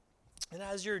And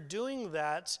as you're doing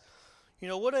that,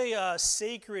 what a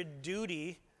sacred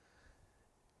duty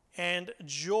and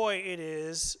joy it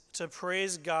is to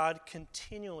praise God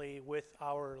continually with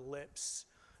our lips.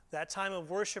 That time of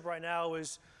worship right now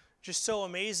is just so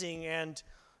amazing. And,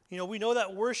 we know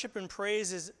that worship and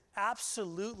praise is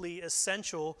absolutely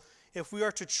essential if we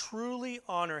are to truly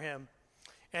honor Him.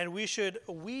 And we should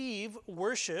weave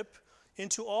worship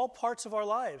into all parts of our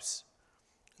lives.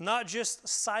 Not just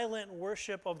silent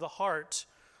worship of the heart,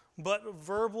 but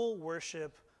verbal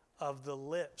worship of the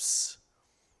lips.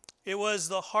 It was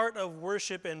the heart of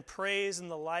worship and praise in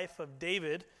the life of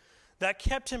David that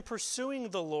kept him pursuing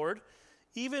the Lord,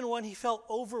 even when he felt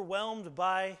overwhelmed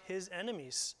by his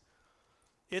enemies.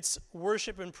 It's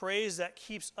worship and praise that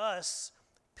keeps us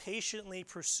patiently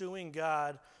pursuing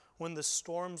God when the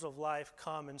storms of life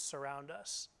come and surround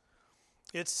us.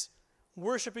 It's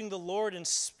worshiping the Lord in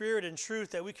spirit and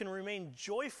truth that we can remain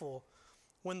joyful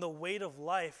when the weight of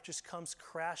life just comes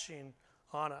crashing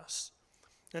on us.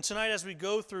 And tonight, as we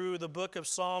go through the book of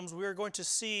Psalms, we are going to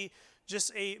see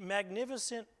just a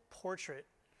magnificent portrait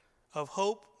of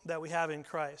hope that we have in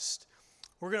Christ.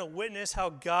 We're going to witness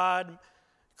how God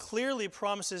clearly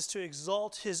promises to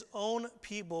exalt His own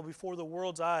people before the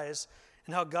world's eyes,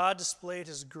 and how God displayed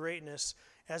His greatness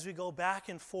as we go back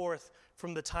and forth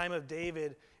from the time of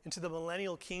David into the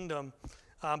millennial kingdom.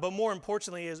 But more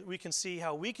importantly, is we can see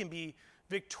how we can be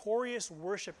victorious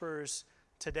worshipers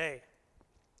today.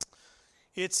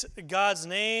 It's God's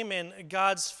name and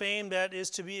God's fame that is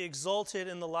to be exalted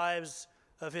in the lives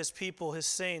of His people, His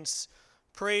saints.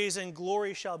 Praise and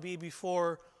glory shall be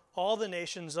before all the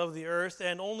nations of the earth,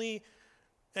 and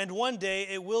one day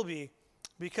it will be,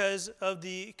 because of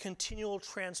the continual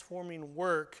transforming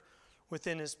work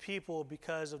within His people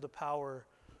because of the power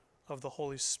of the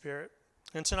Holy Spirit.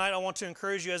 And tonight I want to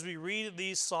encourage you, as we read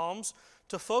these Psalms,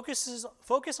 to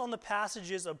focus on the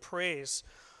passages of praise.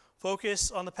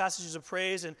 Focus on the passages of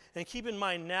praise, and keep in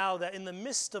mind now that in the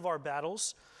midst of our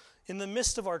battles, in the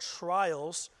midst of our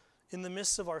trials, in the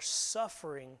midst of our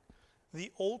suffering,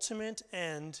 the ultimate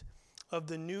end of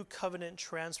the new covenant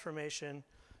transformation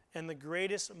and the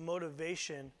greatest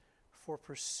motivation for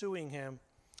pursuing Him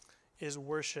is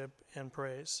worship and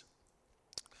praise.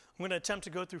 I'm going to attempt to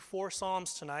go through 4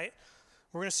 Psalms tonight.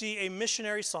 We're going to see a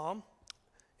missionary psalm,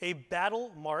 a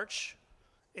battle march,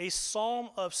 a psalm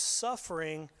of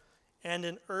suffering, and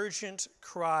an urgent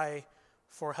cry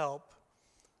for help.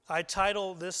 I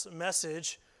title this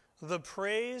message, The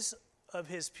Praise of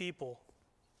His People.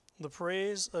 The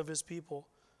Praise of His People.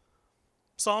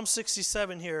 Psalm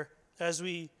 67 here, as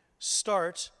we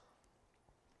start,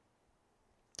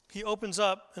 he opens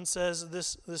up and says,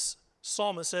 this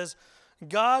psalmist says,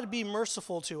 God be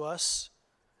merciful to us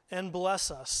and bless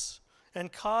us,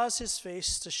 and cause His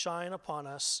face to shine upon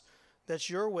us, that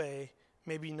your way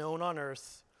may be known on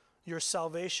earth, your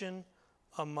salvation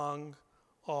among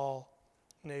all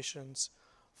nations.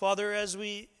 Father, as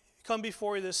we come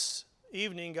before you this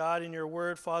evening, God, in your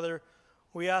word, Father,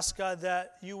 we ask, God,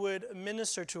 that you would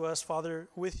minister to us, Father,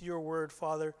 with your word,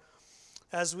 Father.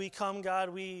 As we come, God,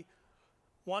 we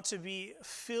want to be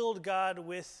filled, God,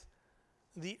 with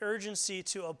the urgency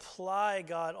to apply,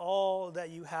 God, all that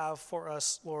you have for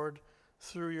us, Lord,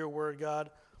 through your word, God.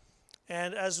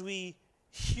 And as we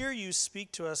hear you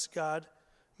speak to us, God,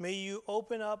 may you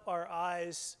open up our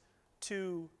eyes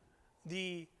to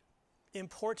the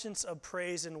importance of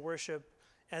praise and worship.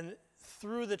 And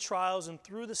through the trials and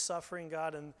through the suffering,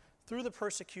 God, and through the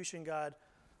persecution, God,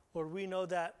 Lord, we know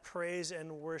that praise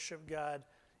and worship, God,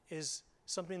 is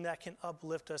something that can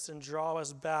uplift us and draw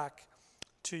us back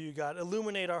to you, God.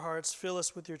 Illuminate our hearts, fill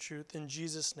us with your truth. In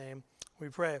Jesus' name we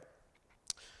pray.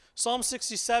 Psalm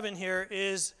 67 here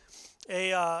is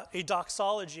a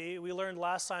doxology. We learned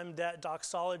last time that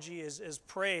doxology is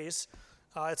praise.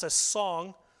 It's a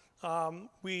song.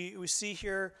 We see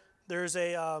here there's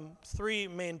 3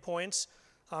 main points.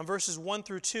 Verses 1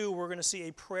 through 2, we're going to see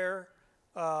a prayer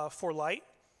for light.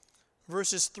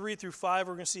 Verses 3 through 5,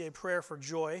 we're going to see a prayer for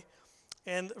joy.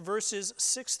 And verses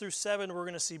 6 through 7, we're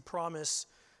going to see promise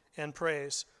and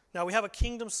praise. Now, we have a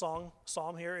kingdom psalm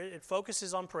here. It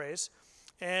focuses on praise.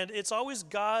 And it was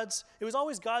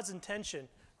always God's intention,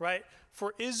 right,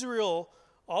 for Israel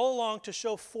all along to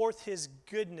show forth His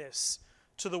goodness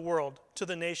to the world, to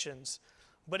the nations.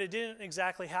 But it didn't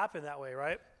exactly happen that way,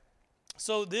 right?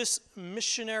 So this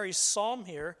missionary psalm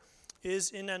here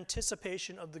is in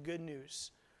anticipation of the good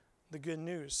news,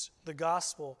 the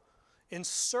gospel,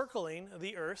 encircling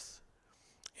the earth,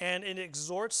 and it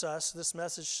exhorts us, this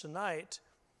message tonight,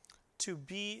 to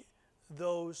be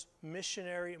those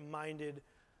missionary-minded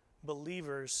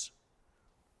believers,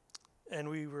 and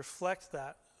we reflect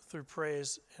that through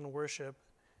praise and worship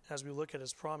as we look at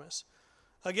his promise.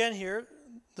 Again here,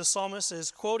 the psalmist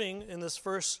is quoting in this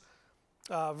first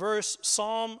verse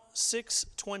Psalm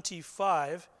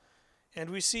 6:25, and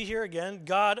we see here again,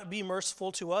 God be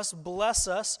merciful to us, bless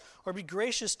us, or be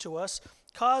gracious to us,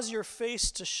 cause your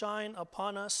face to shine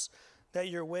upon us, that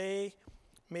your way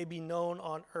may be known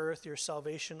on earth, your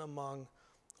salvation among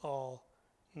all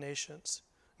nations.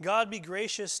 God be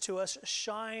gracious to us,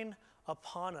 shine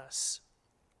upon us.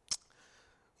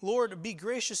 Lord, be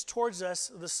gracious towards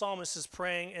us, the psalmist is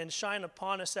praying, and shine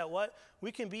upon us that what?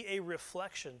 We can be a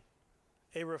reflection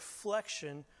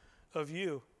of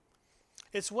you.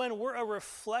 It's when we're a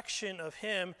reflection of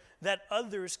him that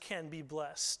others can be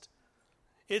blessed.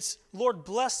 It's, Lord,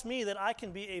 bless me that I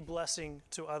can be a blessing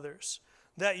to others,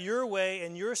 that your way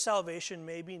and your salvation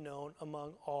may be known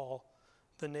among all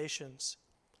the nations.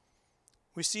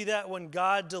 We see that when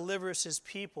God delivers his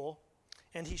people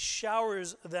and he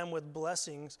showers them with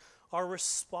blessings, our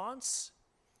response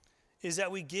is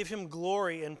that we give him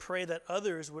glory and pray that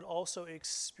others would also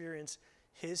experience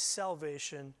his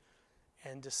salvation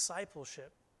and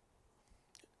discipleship.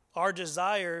 Our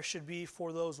desire should be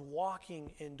for those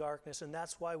walking in darkness, and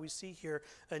that's why we see here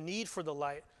a need for the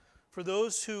light. For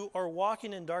those who are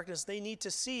walking in darkness, they need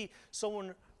to see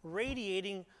someone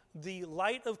radiating the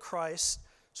light of Christ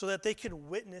so that they could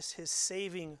witness his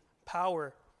saving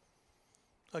power.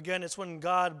 Again, it's when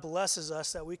God blesses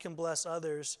us that we can bless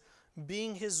others,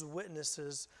 being his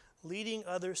witnesses, leading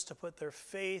others to put their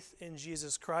faith in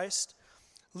Jesus Christ,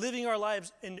 living our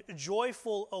lives in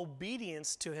joyful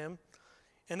obedience to him,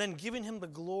 and then giving him the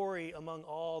glory among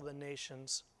all the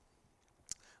nations.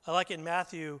 I like in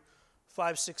Matthew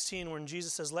 5:16 when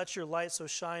Jesus says, "Let your light so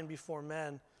shine before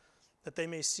men that they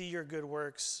may see your good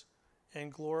works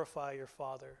and glorify your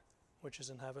Father which is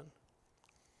in heaven."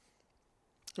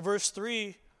 Verse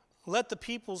 3, "Let the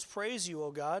peoples praise you,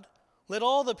 O God. Let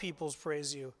all the peoples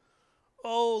praise you.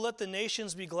 Oh, let the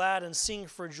nations be glad and sing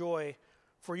for joy,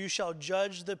 for you shall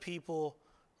judge the people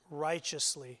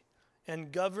righteously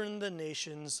and govern the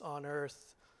nations on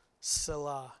earth.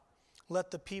 Selah.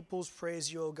 Let the peoples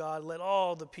praise you, O God. Let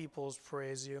all the peoples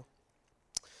praise you."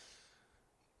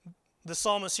 The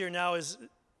psalmist here now is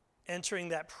entering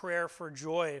that prayer for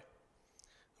joy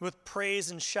with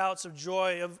praise and shouts of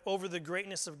joy over the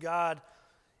greatness of God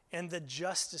and the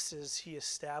justices he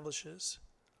establishes.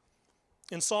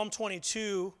 In Psalm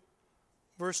 22,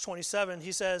 verse 27,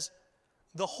 he says,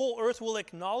 "The whole earth will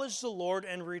acknowledge the Lord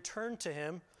and return to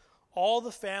him. All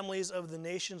the families of the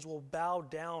nations will bow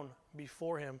down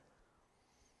before him."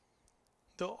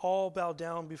 They'll all bow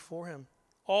down before him.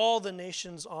 All the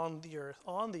nations on the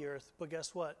earth, but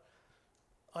guess what?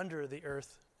 Under the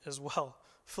earth as well.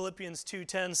 Philippians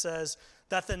 2:10 says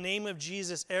that the name of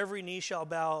Jesus every knee shall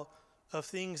bow, of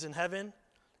things in heaven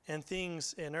and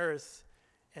things in earth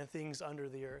and things under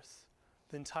the earth.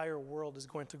 The entire world is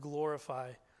going to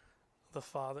glorify the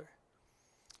Father.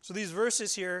 So these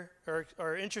verses here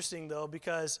are interesting, though,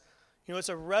 because it's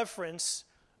a reference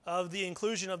of the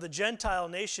inclusion of the Gentile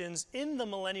nations in the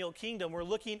millennial kingdom. We're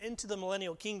looking into the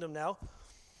millennial kingdom now.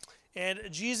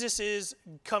 And Jesus is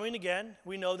coming again.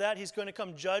 We know that. He's going to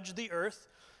come judge the earth,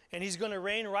 and he's going to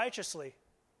reign righteously.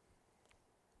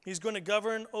 He's going to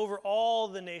govern over all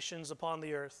the nations upon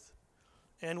the earth.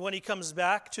 And when he comes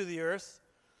back to the earth,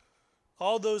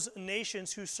 all those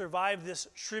nations who survive this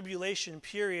tribulation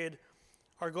period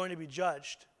are going to be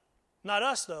judged. Not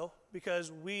us, though,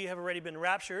 because we have already been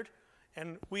raptured,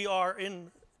 and we are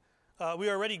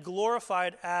already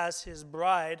glorified as his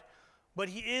bride. But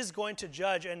he is going to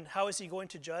judge, and how is he going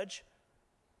to judge?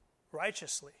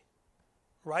 Righteously.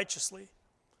 Righteously.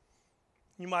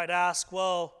 You might ask,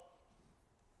 well,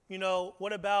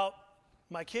 what about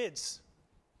my kids?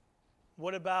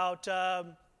 What about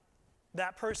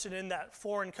that person in that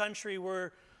foreign country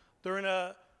where they're in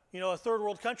a third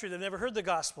world country, they've never heard the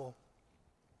gospel?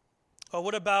 Or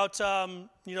what about,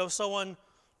 someone,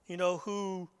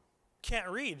 who can't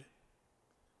read?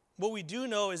 What we do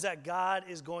know is that God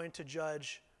is going to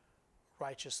judge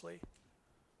righteously.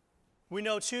 We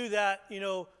know, too, that,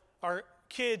 our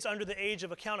kids under the age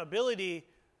of accountability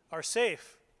are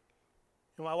safe.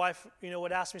 My wife,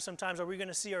 would ask me sometimes, are we going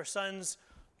to see our sons,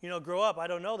 grow up? I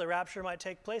don't know. The rapture might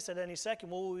take place at any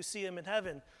second. Will we see them in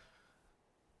heaven?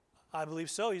 I believe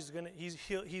so. He's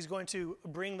going to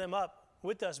bring them up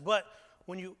with us. But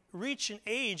when you reach an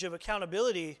age of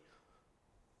accountability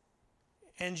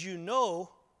and you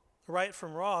know right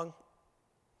from wrong,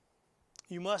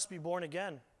 you must be born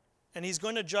again. And he's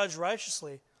going to judge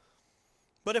righteously.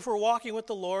 But if we're walking with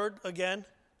the Lord, again,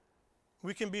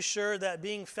 we can be sure that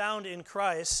being found in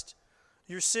Christ,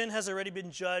 your sin has already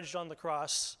been judged on the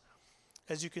cross.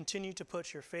 as you continue to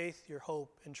put your faith, your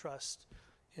hope, and trust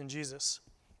in Jesus.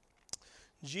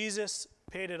 Jesus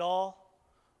paid it all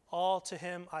to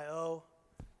him I owe.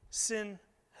 Sin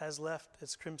has left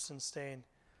its crimson stain.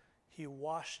 He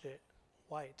washed it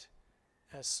white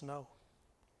as snow.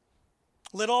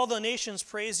 Let all the nations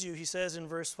praise you, he says in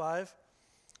verse 5.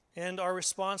 And our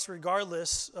response,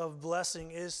 regardless of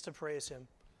blessing, is to praise him.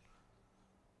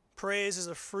 Praise is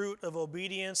a fruit of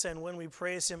obedience, and when we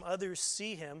praise him, others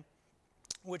see him,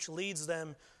 which leads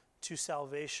them to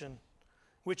salvation,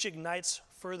 which ignites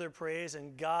further praise,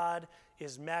 and God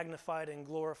is magnified and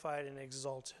glorified and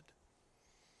exalted.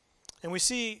 And we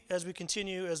see, as we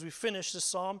continue, as we finish this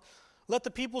psalm, let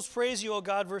the peoples praise you, O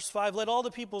God, verse 5. Let all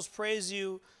the peoples praise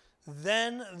you,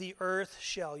 then the earth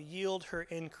shall yield her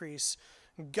increase.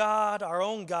 God, our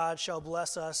own God, shall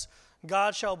bless us.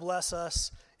 God shall bless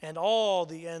us, and all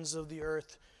the ends of the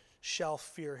earth shall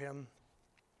fear him.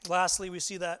 Lastly, we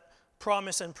see that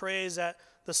promise and praise that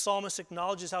the psalmist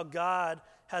acknowledges how God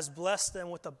has blessed them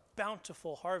with a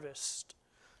bountiful harvest.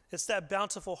 It's that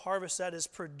bountiful harvest that is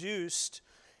produced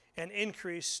and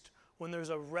increased when there's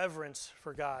a reverence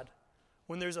for God,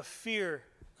 when there's a fear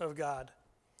of God.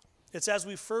 It's as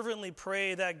we fervently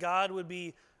pray that God would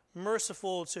be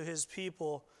merciful to his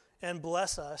people and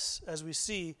bless us, as we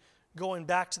see going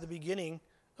back to the beginning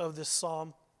of this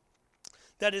psalm,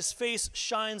 that his face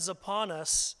shines upon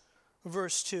us,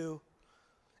 verse 2.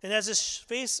 And as his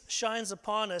face shines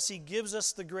upon us, he gives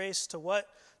us the grace to what?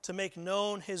 To make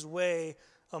known his way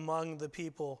among the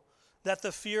people. That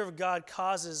the fear of God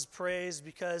causes praise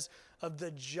because of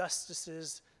the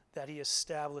justices that he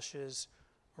establishes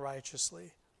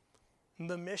righteously.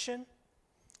 The mission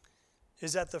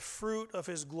is that the fruit of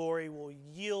his glory will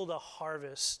yield a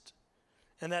harvest,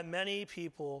 and that many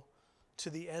people to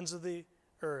the ends of the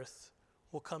earth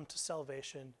will come to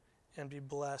salvation and be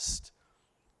blessed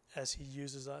as he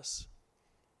uses us.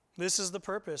 This is the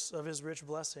purpose of his rich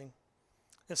blessing.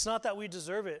 It's not that we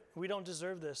deserve it. We don't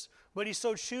deserve this. But he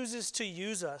so chooses to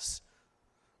use us.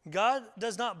 God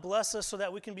does not bless us so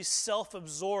that we can be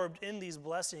self-absorbed in these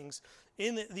blessings,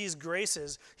 in these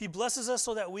graces. He blesses us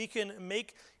so that we can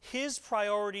make his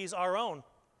priorities our own.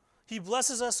 He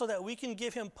blesses us so that we can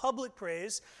give him public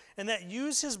praise and that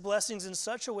use his blessings in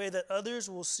such a way that others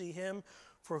will see him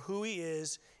for who he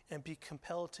is and be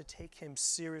compelled to take him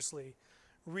seriously,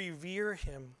 revere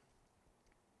him.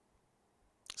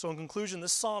 So in conclusion,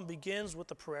 this psalm begins with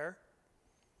a prayer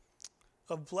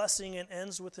of blessing and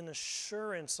ends with an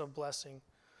assurance of blessing.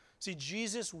 See,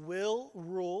 Jesus will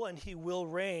rule and he will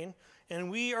reign,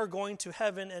 and we are going to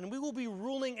heaven, and we will be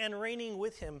ruling and reigning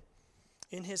with him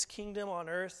in his kingdom on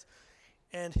earth,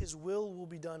 and his will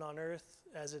be done on earth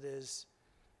as it is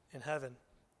in heaven.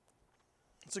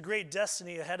 It's a great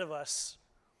destiny ahead of us,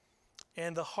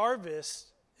 and the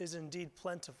harvest is indeed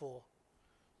plentiful,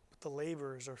 but the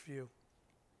laborers are few.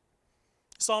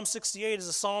 Psalm 68 is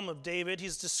a psalm of David.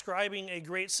 He's describing a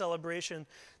great celebration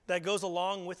that goes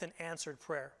along with an answered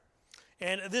prayer.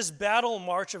 And this battle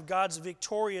march of God's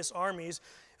victorious armies,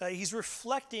 he's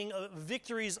reflecting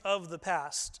victories of the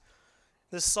past.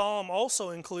 This psalm also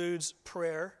includes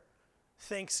prayer,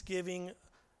 thanksgiving,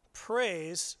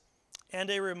 praise,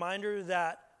 and a reminder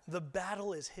that the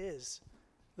battle is his.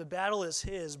 The battle is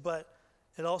his, but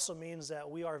it also means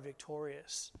that we are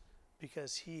victorious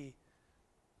because he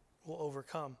will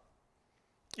overcome.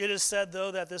 It is said,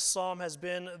 though, that this psalm has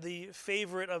been the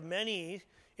favorite of many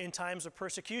in times of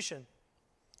persecution.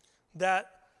 That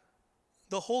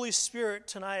the Holy Spirit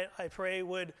tonight, I pray,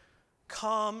 would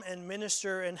come and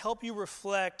minister and help you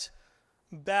reflect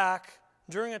back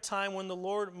during a time when the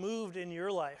Lord moved in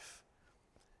your life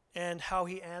and how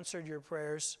he answered your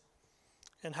prayers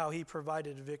and how he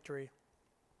provided victory.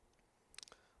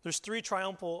 There's 3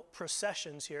 triumphal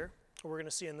processions here we're going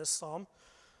to see in this psalm.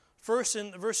 First,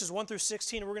 in verses 1 through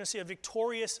 16, we're going to see a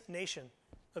victorious nation.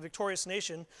 A victorious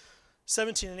nation.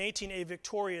 17 and 18, a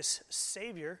victorious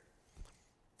Savior.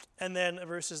 And then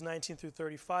verses 19 through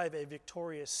 35, a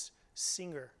victorious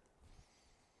singer.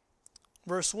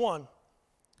 Verse 1,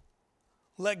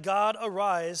 let God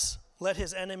arise, let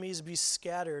his enemies be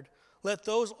scattered. Let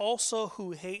those also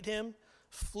who hate him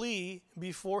flee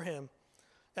before him.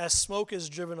 As smoke is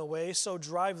driven away, so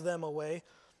drive them away.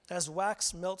 As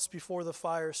wax melts before the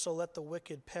fire, so let the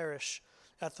wicked perish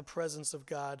at the presence of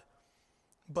God.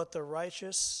 But the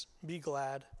righteous be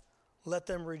glad. Let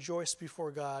them rejoice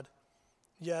before God.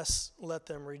 Yes, let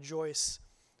them rejoice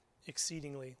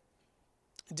exceedingly.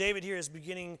 David here is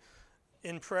beginning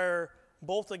in prayer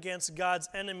both against God's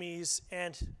enemies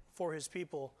and for his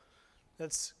people.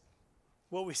 That's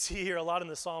what we see here a lot in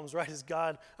the Psalms, right?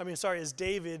 Is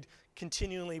David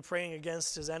continually praying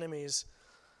against his enemies.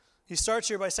 He starts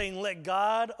here by saying, let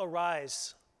God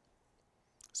arise.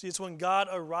 See, it's when God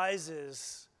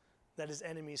arises that his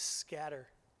enemies scatter.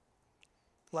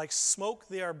 Like smoke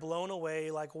they are blown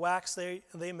away, like wax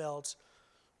they melt.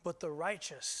 But the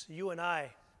righteous, you and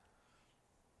I,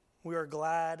 we are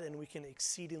glad and we can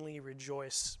exceedingly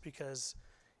rejoice because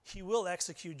he will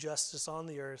execute justice on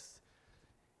the earth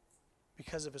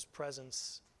because of his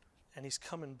presence. And he's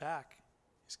coming back.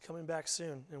 He's coming back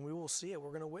soon, and we will see it. We're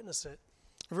going to witness it.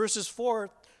 Verses 4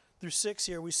 through 6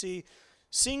 here, we see,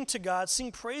 sing to God,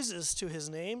 sing praises to his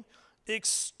name,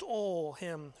 extol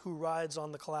him who rides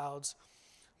on the clouds.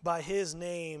 By his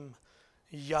name,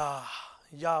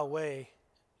 Yahweh,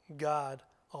 God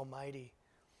Almighty,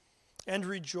 and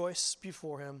rejoice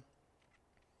before him.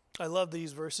 I love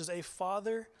these verses. A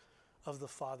father of the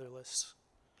fatherless,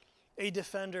 a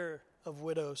defender of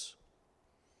widows,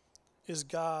 is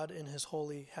God in his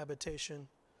holy habitation.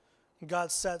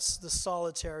 God sets the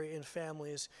solitary in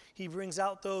families. He brings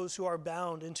out those who are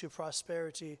bound into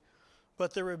prosperity,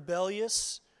 but the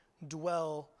rebellious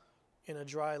dwell in a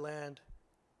dry land.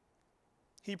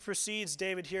 He precedes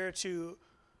David here to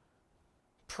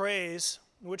praise,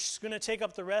 which is going to take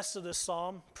up the rest of this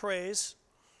psalm, praise,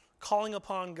 calling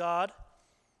upon God.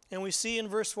 And we see in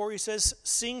verse 4, he says,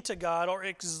 sing to God or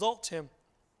exalt him.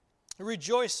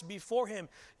 Rejoice before him.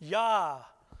 Yah,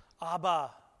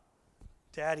 Abba,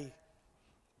 Daddy.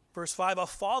 Verse 5, a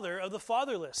father of the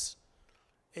fatherless,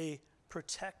 a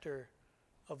protector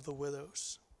of the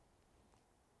widows.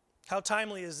 How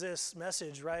timely is this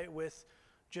message, right, with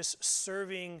just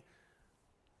serving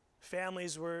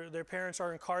families where their parents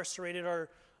are incarcerated, or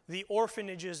the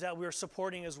orphanages that we're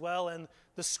supporting as well, and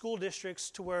the school districts,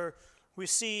 to where we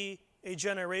see a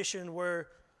generation where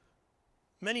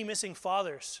many missing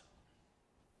fathers,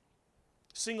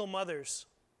 single mothers.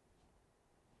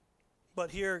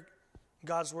 But here,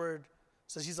 God's word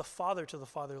says he's a father to the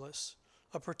fatherless,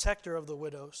 a protector of the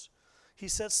widows. He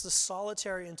sets the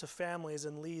solitary into families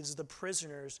and leads the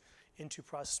prisoners into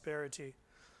prosperity.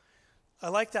 I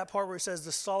like that part where it says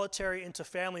the solitary into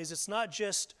families. It's not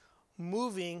just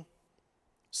moving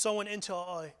someone into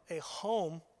a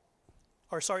home,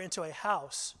 into a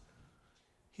house.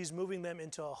 He's moving them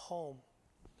into a home.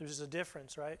 There's a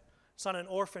difference, right? It's not an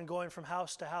orphan going from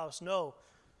house to house. No,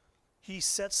 he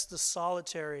sets the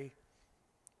solitary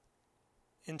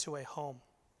into a home.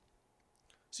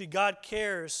 See, God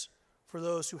cares for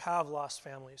those who have lost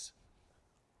families,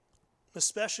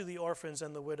 especially the orphans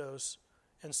and the widows,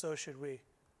 and so should we.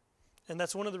 And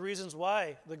that's one of the reasons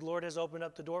why the Lord has opened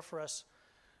up the door for us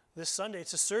this Sunday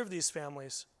to serve these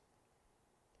families,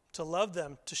 to love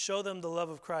them, to show them the love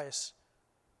of Christ.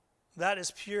 That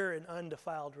is pure and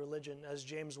undefiled religion, as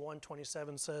James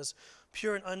 1:27 says.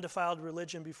 Pure and undefiled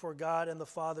religion before God and the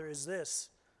Father is this: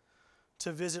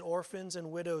 to visit orphans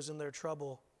and widows in their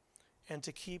trouble, and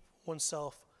to keep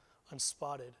oneself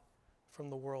unspotted from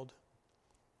the world.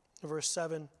 Verse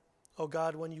 7, O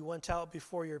God, when you went out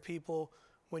before your people,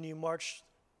 when you marched,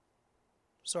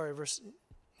 verse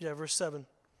 7.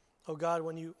 O God,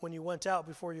 when you went out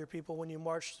before your people, when you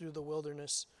marched through the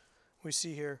wilderness, we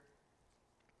see here,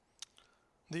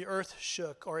 the earth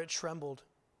shook, or it trembled.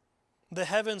 The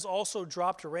heavens also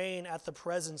dropped rain at the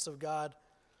presence of God.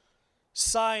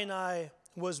 Sinai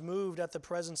was moved at the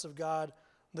presence of God,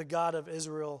 the God of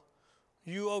Israel.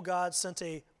 You, O God, sent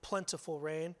a plentiful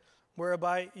rain,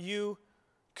 whereby you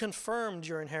confirmed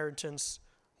your inheritance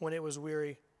when it was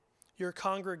weary. Your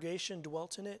congregation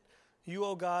dwelt in it. You,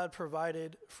 O God,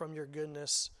 provided from your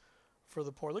goodness for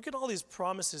the poor. Look at all these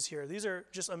promises here. These are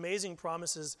just amazing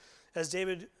promises as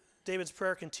David's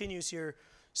prayer continues here,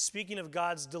 speaking of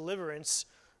God's deliverance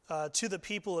to the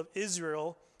people of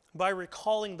Israel by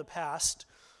recalling the past.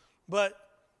 But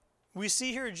we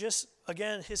see here just,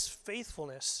 again, his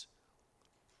faithfulness.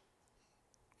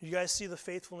 You guys see the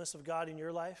faithfulness of God in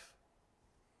your life?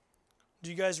 Do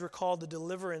you guys recall the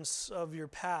deliverance of your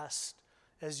past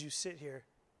as you sit here?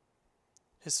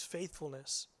 His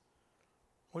faithfulness.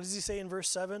 What does he say in verse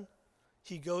 7?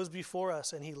 He goes before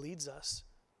us and he leads us.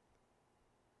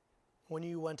 When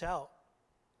you went out,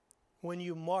 when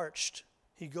you marched,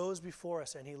 he goes before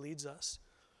us and he leads us.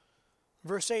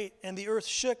 Verse 8, and the earth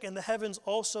shook and the heavens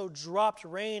also dropped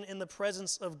rain in the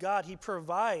presence of God. He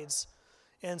provides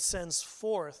and sends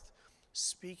forth,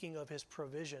 speaking of his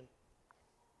provision.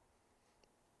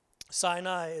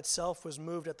 Sinai itself was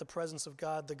moved at the presence of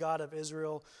God, the God of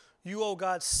Israel. You, O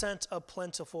God, sent a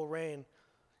plentiful rain.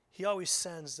 He always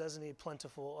sends, doesn't he,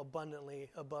 plentiful, abundantly,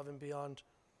 above and beyond.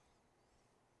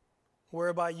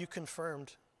 Whereby you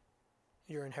confirmed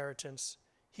your inheritance.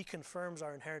 He confirms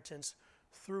our inheritance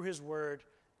through his word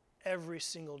every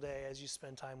single day as you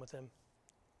spend time with him.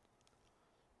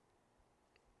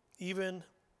 Even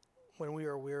when we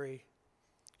are weary,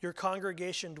 your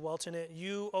congregation dwelt in it.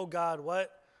 You, O God,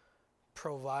 what?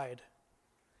 Provide.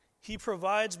 He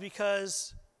provides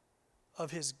because of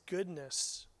his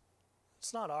goodness.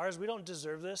 It's not ours. We don't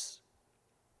deserve this.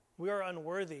 We are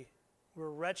unworthy. We're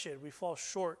wretched. We fall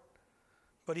short.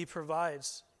 But he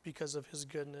provides because of his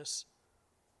goodness.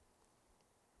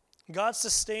 God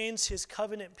sustains his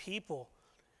covenant people.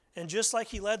 And just like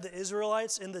he led the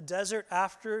Israelites in the desert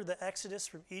after the exodus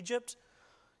from Egypt,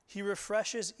 he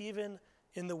refreshes even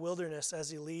in the wilderness as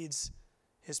he leads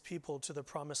his people to the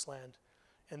promised land.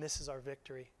 And this is our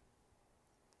victory.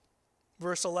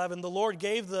 Verse 11, the Lord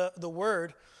gave the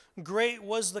word. Great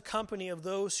was the company of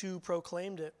those who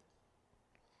proclaimed it.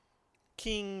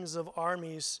 Kings of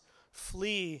armies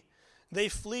flee. They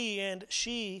flee, and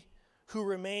she who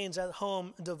remains at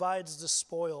home divides the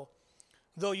spoil.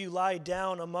 Though you lie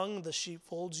down among the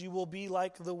sheepfolds, you will be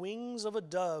like the wings of a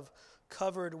dove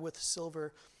covered with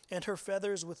silver, and her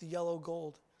feathers with yellow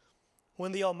gold.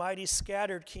 When the Almighty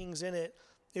scattered kings in it,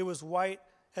 it was white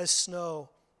as snow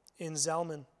in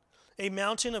Zalman. A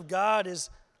mountain of God is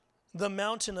the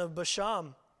mountain of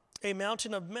Bashan. A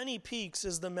mountain of many peaks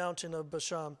is the mountain of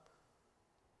Bashan.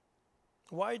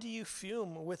 Why do you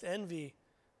fume with envy,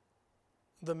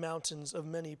 the mountains of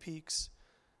many peaks?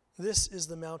 This is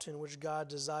the mountain which God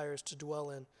desires to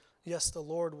dwell in. Yes, the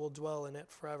Lord will dwell in it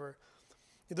forever.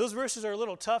 Those verses are a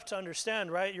little tough to understand,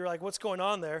 right? You're like, what's going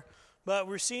on there? But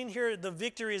we're seeing here the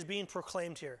victory is being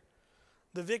proclaimed here.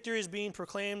 The victory is being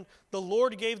proclaimed. The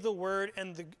Lord gave the word,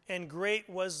 and great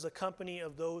was the company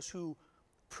of those who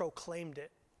proclaimed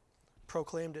it.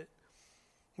 Proclaimed it.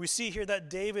 We see here that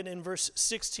David in verse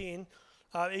 16,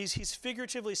 he's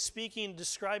figuratively speaking,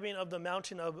 describing of the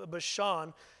mountain of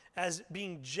Bashan as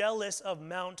being jealous of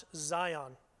Mount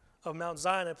Zion,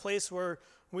 a place where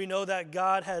we know that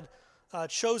God had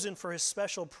chosen for his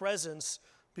special presence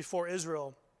before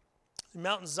Israel.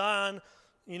 Mount Zion,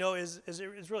 is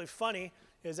really funny,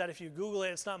 is that if you Google it,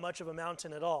 it's not much of a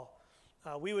mountain at all.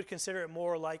 We would consider it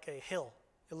more like a hill.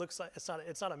 It looks like it's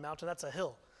not a mountain, that's a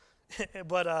hill.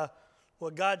 But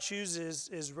what God chooses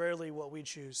is rarely what we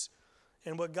choose.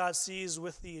 And what God sees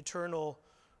with the eternal,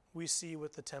 we see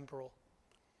with the temporal.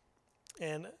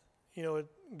 And,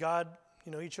 God,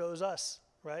 he chose us,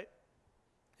 right?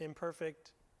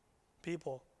 Imperfect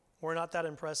people. We're not that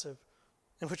impressive.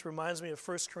 And which reminds me of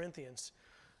 1 Corinthians.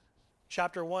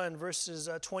 Chapter 1, verses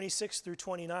 26 through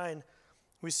 29.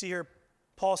 We see here,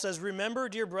 Paul says, remember,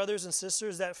 dear brothers and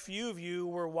sisters, that few of you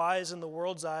were wise in the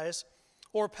world's eyes,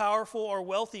 or powerful or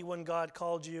wealthy when God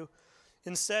called you.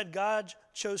 Instead, God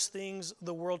chose things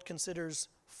the world considers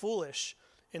foolish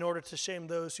in order to shame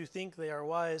those who think they are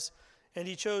wise. And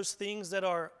he chose things that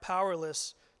are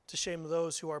powerless to shame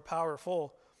those who are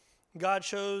powerful. God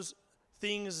chose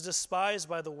things despised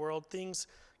by the world, things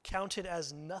counted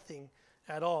as nothing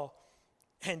at all,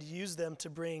 and used them to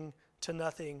bring to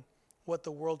nothing what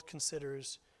the world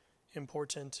considers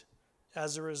important.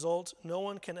 As a result, no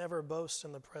one can ever boast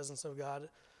in the presence of God,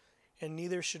 and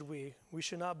neither should we. We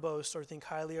should not boast or think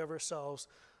highly of ourselves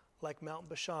like Mount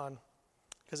Bashan,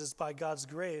 because it's by God's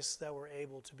grace that we're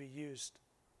able to be used.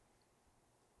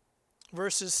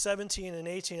 Verses 17 and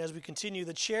 18, as we continue,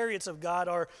 the chariots of God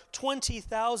are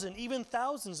 20,000, even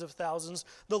thousands of thousands.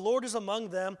 The Lord is among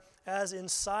them, as in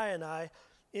Sinai,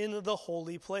 in the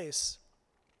holy place.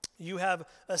 You have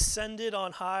ascended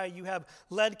on high. You have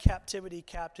led captivity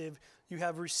captive. You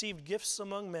have received gifts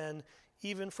among men,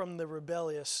 even from the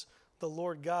rebellious, that the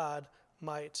Lord God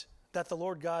might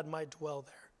dwell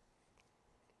there.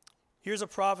 Here's a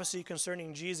prophecy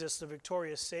concerning Jesus, the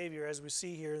victorious Savior, as we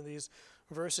see here in these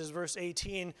verses. Verse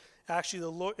 18, actually,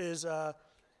 the Lord is a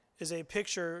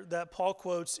picture that Paul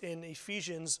quotes in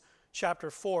Ephesians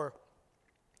chapter 4.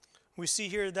 We see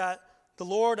here that the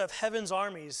Lord of heaven's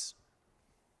armies,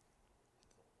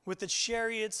 with the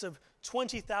chariots of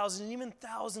 20,000, even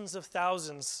thousands of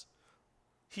thousands,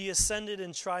 he ascended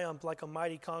in triumph like a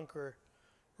mighty conqueror,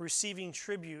 receiving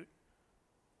tribute.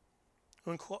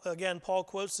 Again, Paul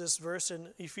quotes this verse in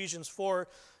Ephesians 4,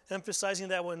 emphasizing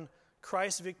that when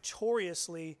Christ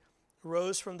victoriously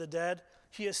rose from the dead,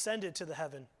 he ascended to the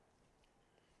heaven.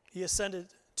 He ascended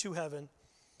to heaven.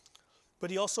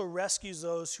 But he also rescues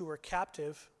those who were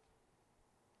captive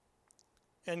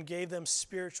and gave them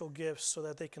spiritual gifts so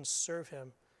that they can serve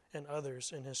him and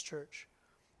others in his church.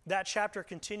 That chapter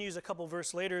continues a couple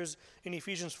verses later in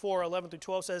Ephesians 4, 11 through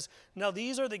 12 says, now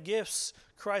these are the gifts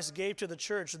Christ gave to the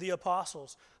church, the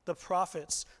apostles, the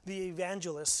prophets, the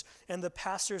evangelists, and the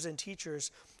pastors and teachers.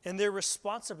 And their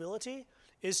responsibility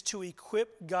is to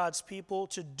equip God's people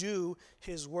to do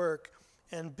his work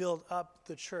and build up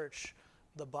the church,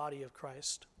 the body of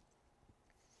Christ.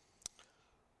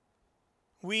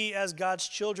 We, as God's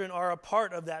children, are a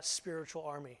part of that spiritual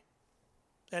army.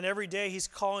 And every day he's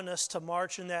calling us to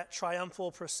march in that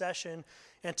triumphal procession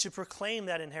and to proclaim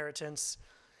that inheritance.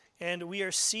 And we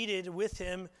are seated with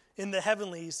him in the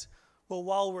heavenlies. But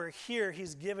while we're here,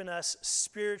 he's given us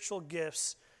spiritual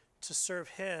gifts to serve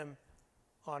him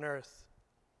on earth.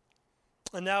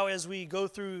 And now as we go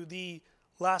through the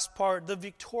last part, the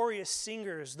victorious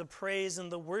singers, the praise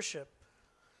and the worship,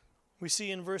 we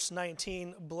see in verse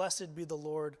 19, "Blessed be the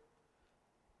Lord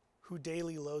who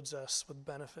daily loads us with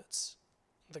benefits,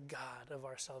 the God of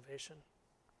our salvation."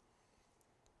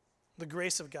 The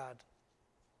grace of God,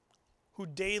 who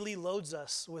daily loads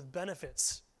us with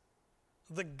benefits,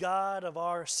 the God of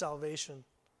our salvation.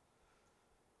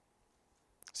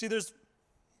 See, there's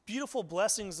beautiful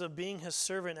blessings of being his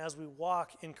servant as we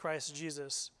walk in Christ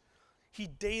Jesus. He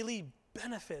daily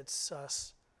benefits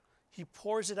us. He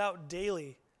pours it out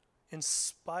daily in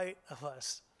spite of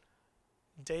us.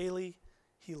 Daily,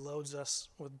 he loads us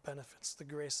with benefits, the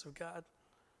grace of God.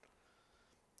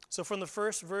 So from the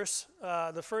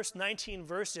first 19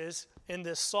 verses in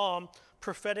this psalm,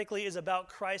 prophetically is about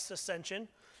Christ's ascension.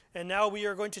 And now we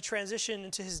are going to transition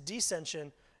into his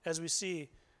descension, as we see.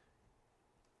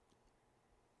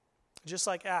 Just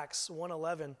like Acts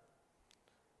 1:11,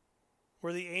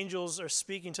 where the angels are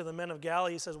speaking to the men of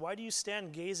Galilee, he says, "Why do you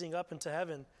stand gazing up into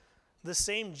heaven? The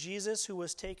same Jesus who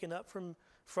was taken up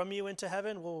from you into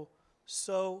heaven will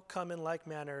so come in like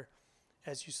manner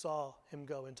as you saw him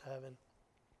go into heaven."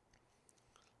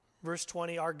 Verse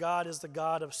 20, "Our God is the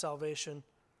God of salvation,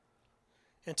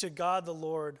 and to God the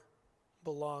Lord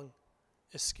belong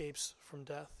escapes from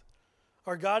death."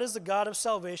 Our God is the God of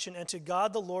salvation, and to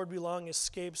God the Lord belong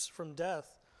escapes from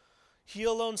death. He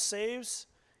alone saves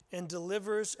and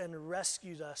delivers and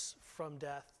rescues us from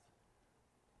death.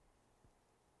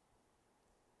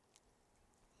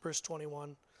 Verse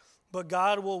 21, "But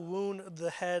God will wound the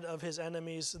head of his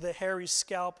enemies, the hairy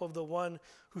scalp of the one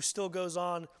who still goes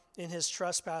on in his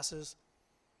trespasses.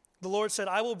 The Lord said,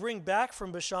 I will bring back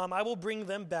from Bashan, I will bring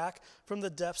them back from the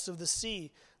depths of the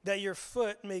sea, that your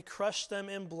foot may crush them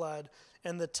in blood,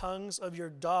 and the tongues of your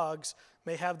dogs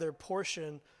may have their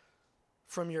portion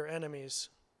from your enemies."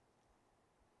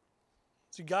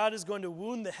 So God is going to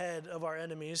wound the head of our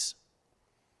enemies.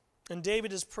 And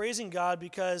David is praising God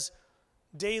because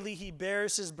daily he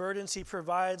bears his burdens. He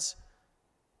provides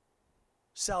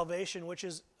salvation, which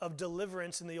is of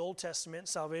deliverance in the Old Testament,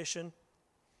 salvation.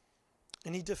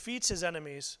 And he defeats his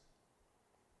enemies.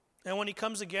 And when he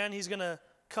comes again, he's going to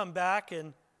come back,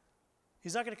 and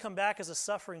he's not going to come back as a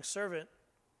suffering servant,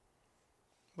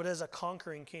 but as a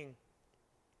conquering king.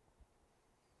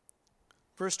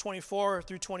 Verse 24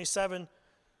 through 27,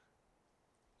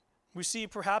 we see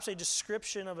perhaps a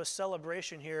description of a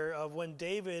celebration here of when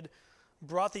David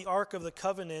brought the Ark of the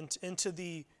Covenant into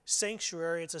the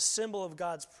sanctuary. It's a symbol of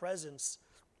God's presence.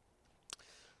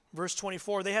 Verse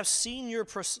 24, "They have seen your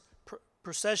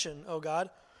procession, O God,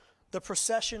 the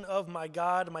procession of my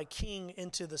God, my King,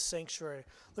 into the sanctuary."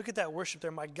 Look at that worship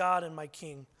there, my God and my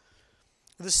King.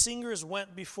 "The singers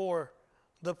went before,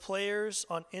 the players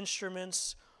on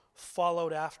instruments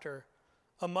followed after.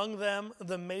 Among them,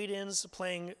 the maidens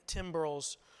playing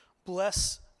timbrels.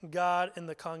 Bless God in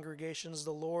the congregations,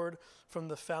 the Lord from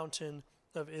the fountain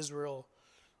of Israel.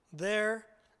 There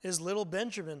is little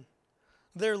Benjamin,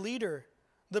 their leader,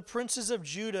 the princes of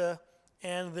Judah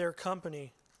and their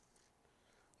company,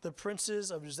 the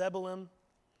princes of Zebulun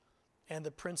and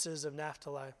the princes of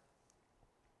Naphtali."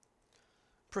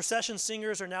 Procession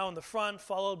singers are now in the front,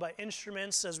 followed by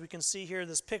instruments, as we can see here,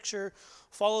 this picture,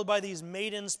 followed by these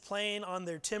maidens playing on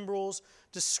their timbrels,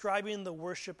 describing the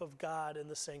worship of God in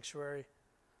the sanctuary.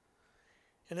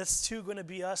 And it's too going to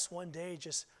be us one day,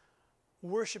 just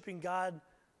worshiping God.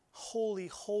 Holy,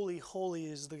 holy, holy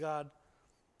is the God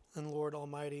and Lord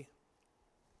Almighty.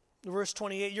 Verse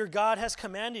 28, "Your God has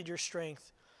commanded your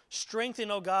strength.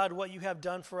 Strengthen, O God, what you have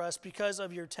done for us because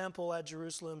of your temple at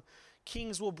Jerusalem.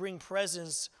 Kings will bring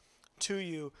presents to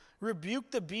you.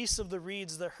 Rebuke the beasts of the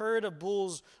reeds, the herd of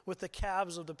bulls with the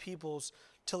calves of the peoples,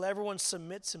 till everyone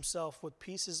submits himself with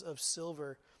pieces of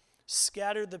silver.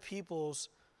 Scatter the peoples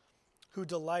who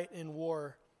delight in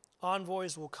war.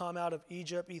 Envoys will come out of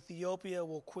Egypt. Ethiopia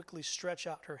will quickly stretch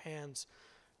out her hands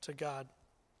to God."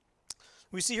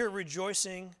 We see her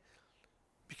rejoicing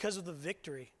because of the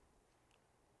victory.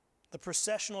 The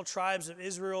processional tribes of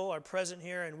Israel are present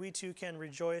here, and we too can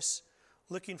rejoice,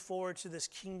 looking forward to this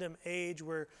kingdom age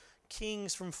where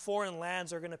kings from foreign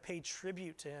lands are going to pay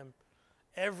tribute to him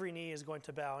every knee is going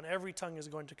to bow and every tongue is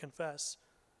going to confess.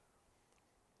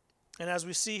 And as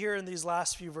we see here in these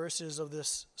last few verses of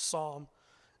this psalm,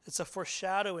 it's a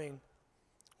foreshadowing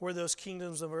where those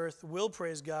kingdoms of earth will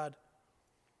praise God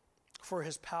for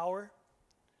his power,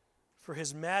 for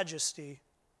his majesty,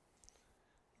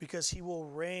 because he will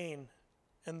reign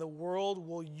and the world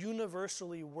will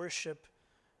universally worship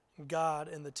God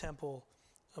in the temple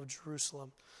of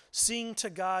Jerusalem. Sing to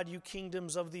God, you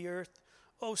kingdoms of the earth.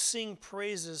 Oh, sing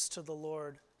praises to the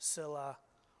Lord, Selah.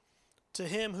 To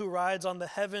him who rides on the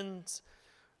heavens,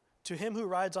 to him who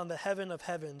rides on the heaven of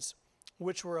heavens,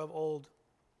 which were of old.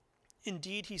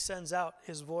 Indeed, he sends out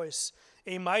his voice,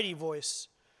 a mighty voice,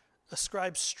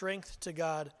 ascribes strength to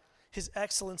God. His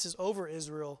excellence is over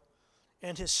Israel,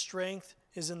 and his strength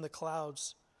is in the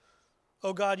clouds.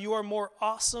 O God, you are more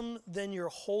awesome than your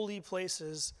holy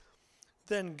places.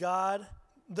 Then God,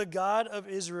 the God of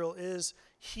Israel, is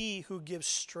he who gives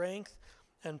strength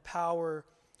and power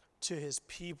to his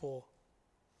people.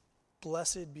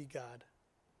 Blessed be God.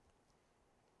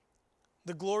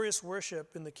 The glorious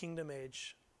worship in the kingdom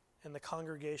age and the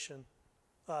congregation,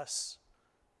 us,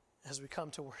 as we come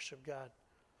to worship God.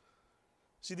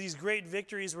 See, these great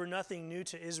victories were nothing new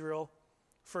to Israel,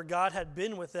 for God had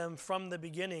been with them from the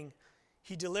beginning.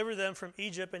 He delivered them from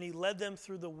Egypt, and he led them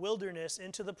through the wilderness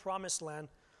into the promised land.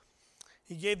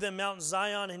 He gave them Mount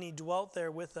Zion, and he dwelt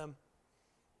there with them.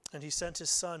 And he sent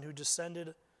his Son, who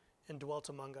descended and dwelt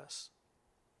among us.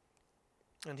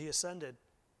 And he ascended,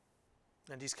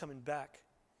 and he's coming back.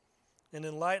 And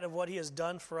in light of what he has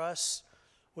done for us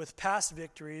with past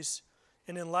victories,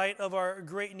 and in light of our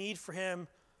great need for him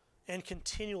and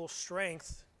continual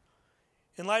strength,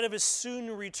 in light of his soon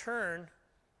return,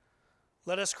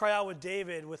 let us cry out with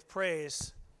David with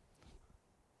praise,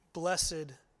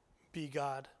 blessed be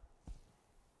God.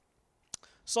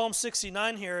 Psalm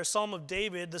 69 here, a psalm of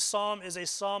David. The psalm is a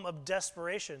psalm of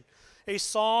desperation, a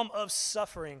psalm of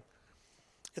suffering.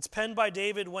 It's penned by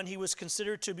David when he was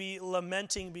considered to be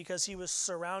lamenting because he was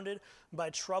surrounded by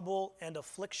trouble and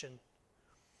affliction.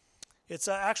 It's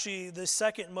actually the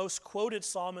second most quoted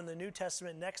psalm in the New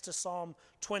Testament next to Psalm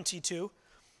 22.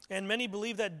 And many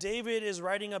believe that David is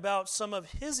writing about some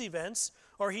of his events,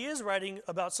 or he is writing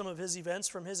about some of his events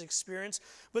from his experience,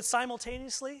 but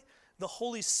simultaneously, the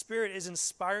Holy Spirit is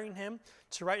inspiring him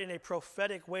to write in a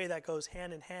prophetic way that goes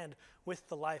hand in hand with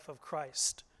the life of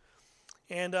Christ.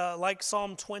 And like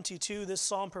Psalm 22, this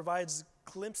psalm provides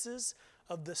glimpses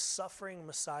of the suffering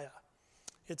Messiah.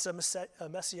 It's a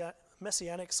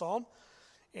messianic psalm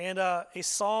and a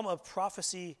psalm of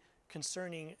prophecy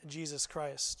concerning Jesus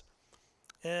Christ.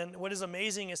 And what is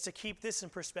amazing is to keep this in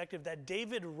perspective that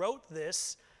David wrote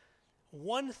this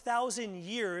 1,000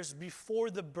 years before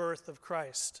the birth of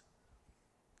Christ.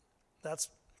 That's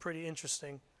pretty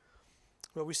interesting.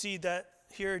 But we see that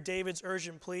here David's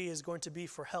urgent plea is going to be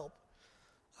for help.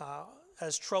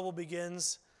 As trouble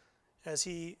begins, as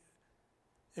he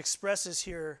expresses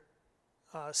here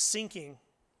sinking,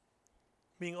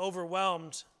 being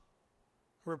overwhelmed,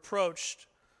 reproached,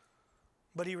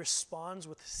 but he responds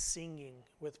with singing,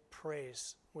 with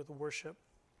praise, with worship.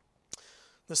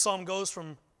 The psalm goes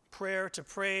from prayer to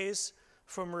praise,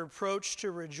 from reproach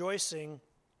to rejoicing,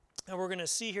 and we're going to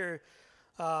see here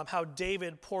how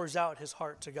David pours out his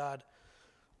heart to God.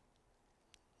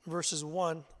 Verses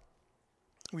 1,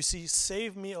 we see,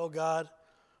 "Save me, O God,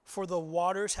 for the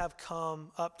waters have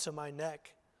come up to my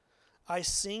neck. I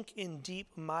sink in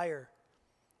deep mire.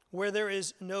 Where there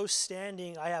is no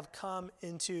standing, I have come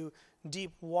into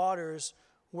deep waters,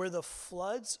 where the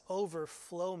floods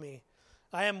overflow me.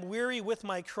 I am weary with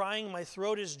my crying, my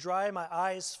throat is dry, my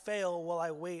eyes fail while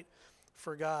I wait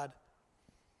for God."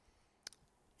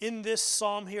 In this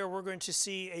psalm here, we're going to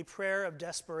see a prayer of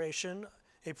desperation,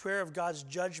 a prayer of God's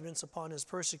judgments upon his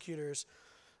persecutors.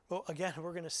 But again,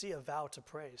 we're going to see a vow to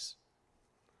praise.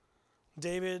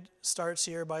 David starts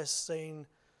here by saying,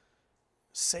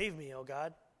 "Save me, O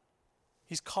God."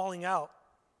 He's calling out.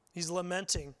 He's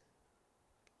lamenting.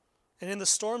 And in the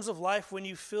storms of life, when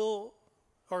you feel,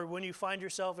 or when you find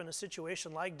yourself in a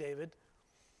situation like David,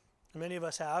 and many of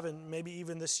us have, and maybe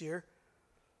even this year,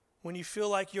 when you feel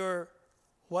like you're,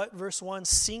 verse 1,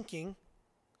 sinking,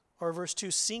 or verse 2,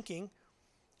 sinking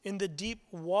in the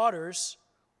deep waters,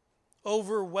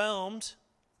 overwhelmed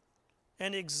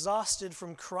and exhausted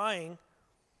from crying,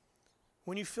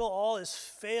 when you feel all is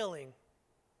failing,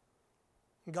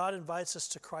 God invites us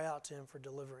to cry out to him for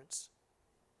deliverance.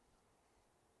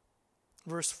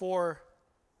 Verse 4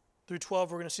 through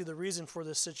 12, we're going to see the reason for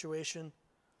this situation.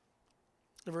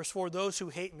 In verse 4, "Those who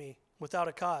hate me without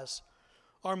a cause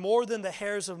are more than the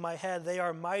hairs of my head. They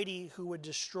are mighty who would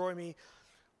destroy me.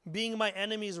 being my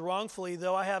enemies wrongfully,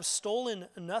 though I have stolen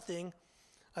nothing,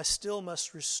 I still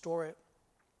must restore it.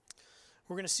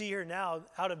 We're going to see here now,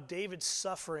 out of David's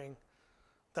suffering,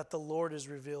 that the Lord is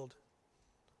revealed,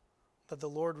 that the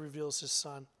Lord reveals his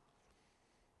Son.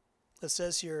 It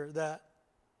says here that,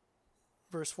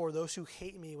 verse 4, those who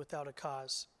hate me without a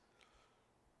cause.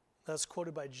 That's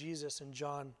quoted by Jesus in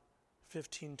John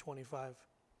 15:25.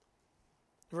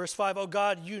 Verse 5, O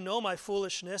God, you know my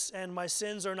foolishness, and my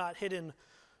sins are not hidden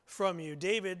from you.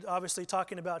 David, obviously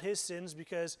talking about his sins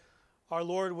because our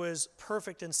Lord was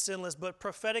perfect and sinless, but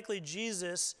prophetically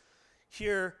Jesus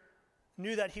here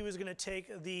knew that he was going to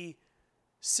take the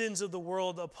sins of the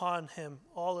world upon him,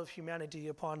 all of humanity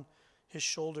upon his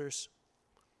shoulders.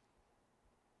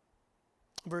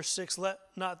 Verse 6, let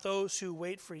not those who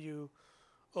wait for you,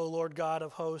 O Lord God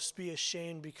of hosts, be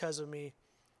ashamed because of me.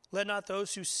 Let not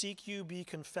those who seek you be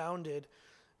confounded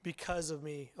because of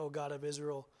me, O God of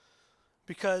Israel.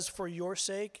 Because for your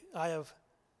sake I have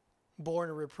borne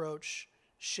a reproach.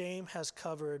 Shame has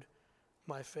covered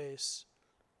my face.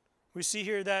 We see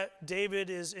here that David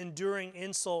is enduring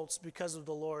insults because of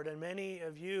the Lord. And many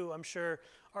of you, I'm sure,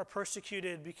 are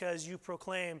persecuted because you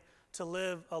proclaim to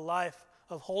live a life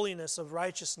of holiness, of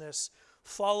righteousness,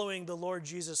 following the Lord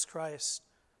Jesus Christ.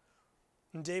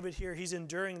 And David here, he's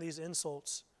enduring these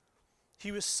insults.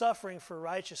 He was suffering for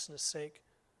righteousness' sake,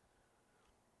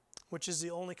 which is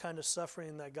the only kind of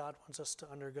suffering that God wants us to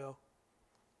undergo.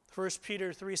 1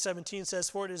 Peter 3:17 says,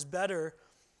 for it is better,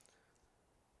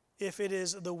 if it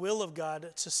is the will of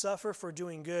God, to suffer for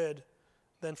doing good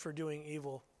than for doing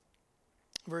evil.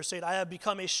 Verse 8, I have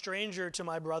become a stranger to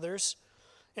my brothers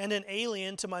and an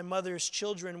alien to my mother's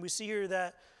children. We see here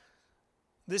that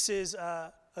this is,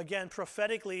 again,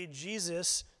 prophetically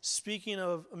Jesus speaking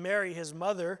of Mary, his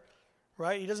mother,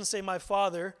 right? He doesn't say my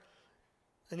father,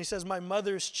 and he says my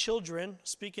mother's children,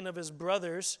 speaking of his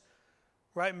brothers,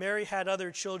 right? Mary had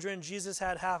other children. Jesus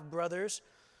had half-brothers,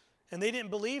 and they didn't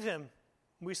believe him.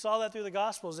 We saw that through the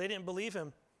Gospels. They didn't believe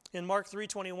him. In Mark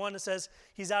 3:21, it says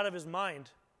he's out of his mind.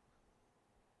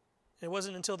 It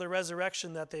wasn't until the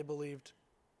resurrection that they believed.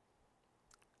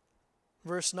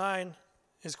 Verse 9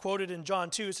 is quoted in John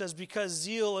 2. It says, because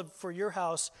zeal for your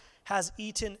house has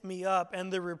eaten me up,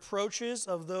 and the reproaches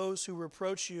of those who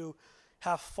reproach you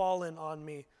have fallen on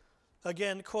me.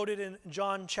 Again, quoted in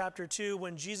John chapter 2,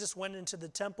 when Jesus went into the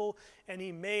temple and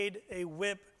he made a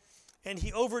whip and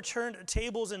he overturned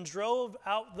tables and drove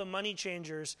out the money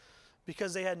changers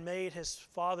because they had made his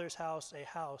Father's house a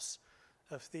house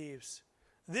of thieves.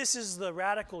 This is the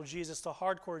radical Jesus, the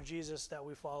hardcore Jesus that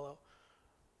we follow.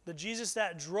 The Jesus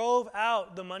that drove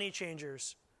out the money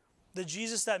changers. The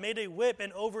Jesus that made a whip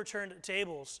and overturned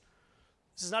tables.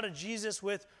 This is not a Jesus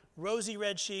with rosy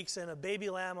red cheeks and a baby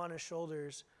lamb on his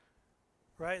shoulders.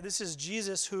 Right? This is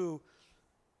Jesus who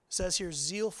says here,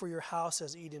 zeal for your house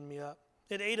has eaten me up.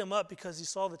 It ate him up because he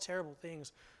saw the terrible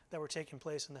things that were taking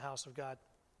place in the house of God.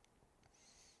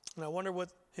 And I wonder what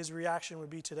his reaction would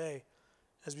be today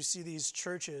as we see these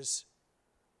churches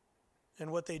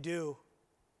and what they do.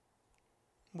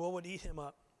 What would eat him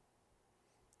up?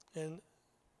 And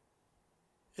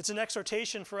it's an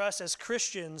exhortation for us as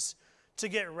Christians to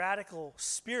get radical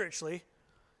spiritually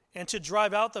and to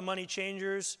drive out the money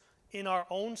changers in our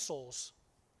own souls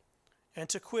and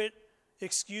to quit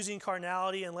excusing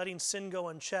carnality and letting sin go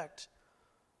unchecked.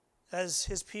 As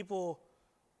his people,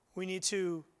 we need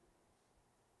to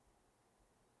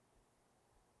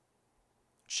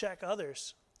check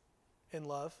others in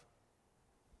love,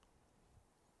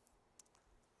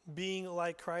 being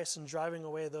like Christ and driving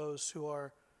away those who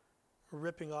are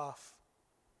ripping off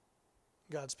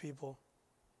God's people.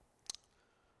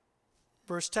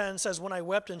 Verse 10 says, when I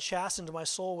wept and chastened my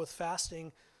soul with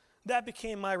fasting, that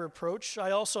became my reproach.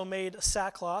 I also made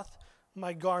sackcloth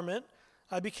my garment.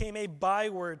 I became a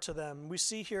byword to them. We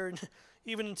see here,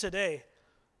 even today,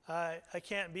 I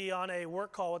can't be on a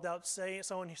work call without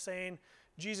someone saying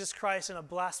Jesus Christ in a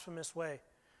blasphemous way.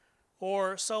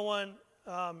 Or someone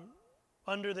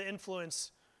under the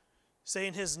influence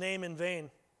saying his name in vain.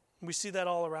 We see that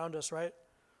all around us, right?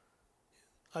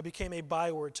 I became a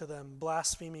byword to them,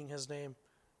 blaspheming his name,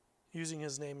 using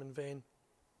his name in vain.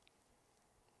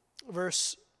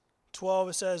 Verse 12,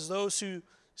 it says, those who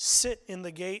sit in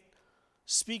the gate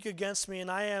speak against me, and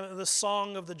I am the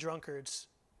song of the drunkards,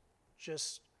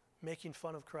 just making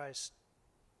fun of Christ.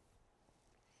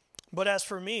 But as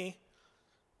for me,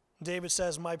 David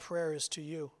says, my prayer is to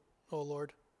you, O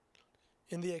Lord.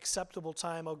 In the acceptable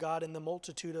time, O God, in the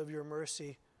multitude of your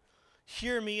mercy,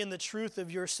 hear me in the truth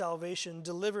of your salvation.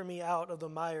 Deliver me out of the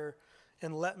mire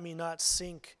and let me not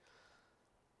sink.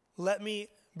 Let me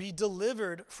Be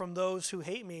delivered from those who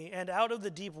hate me and out of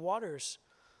the deep waters.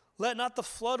 Let not the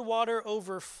flood water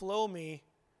overflow me,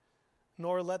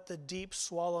 nor let the deep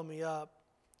swallow me up,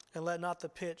 and let not the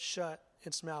pit shut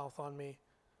its mouth on me.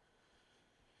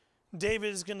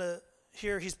 David is going to,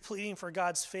 here he's pleading for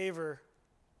God's favor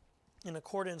in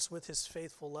accordance with his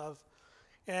faithful love.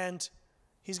 And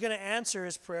he's going to answer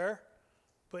his prayer,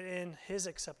 but in his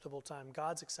acceptable time,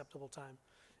 God's acceptable time.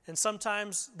 And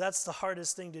sometimes that's the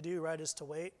hardest thing to do, right, is to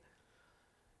wait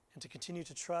and to continue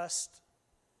to trust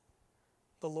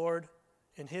the Lord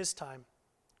in his time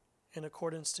in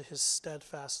accordance to his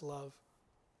steadfast love,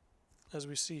 as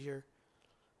we see here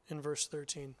in verse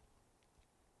 13.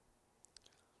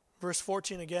 Verse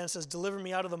 14 again says, deliver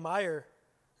me out of the mire.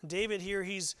 David here,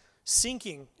 he's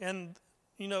sinking. And,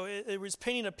 it was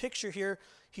painting a picture here.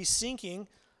 He's sinking,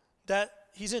 that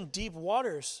he's in deep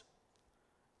waters.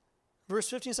 Verse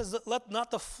 15 says, let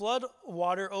not the flood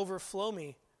water overflow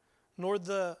me, nor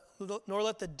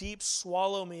let the deep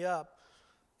swallow me up,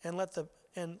 and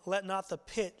let not the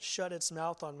pit shut its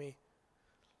mouth on me.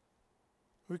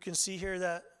 We can see here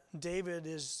that David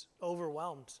is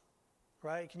overwhelmed,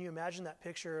 right? Can you imagine that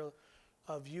picture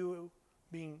of you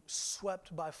being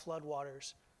swept by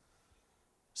floodwaters,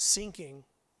 sinking,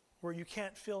 where you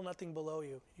can't feel nothing below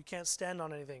you. You can't stand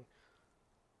on anything.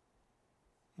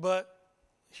 But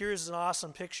here's an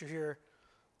awesome picture here.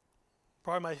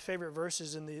 Probably my favorite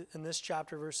verses in this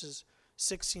chapter, verses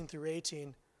 16 through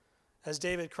 18, as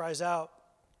David cries out,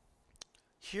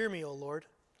 hear me, O Lord,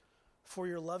 for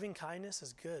your loving kindness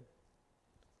is good.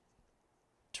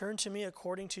 Turn to me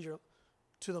according to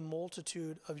the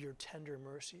multitude of your tender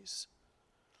mercies.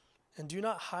 And do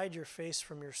not hide your face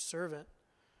from your servant,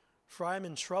 for I am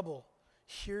in trouble.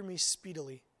 Hear me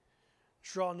speedily.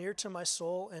 Draw near to my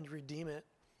soul and redeem it.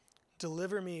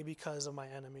 Deliver me because of my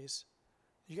enemies.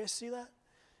 You guys see that?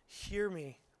 Hear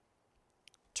me.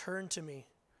 Turn to me.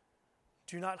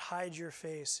 Do not hide your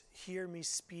face. Hear me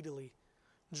speedily.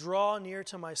 Draw near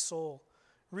to my soul.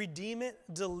 Redeem it.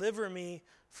 Deliver me,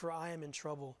 for I am in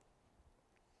trouble.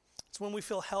 It's when we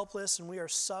feel helpless and we are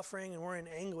suffering and we're in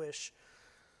anguish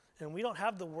and we don't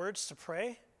have the words to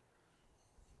pray.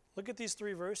 Look at these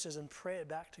 3 verses and pray it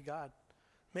back to God.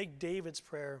 Make David's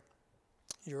prayer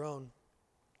your own.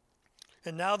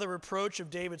 And now the reproach of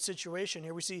David's situation.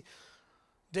 Here we see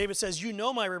David says, you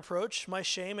know my reproach, my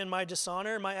shame, and my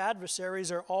dishonor. My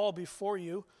adversaries are all before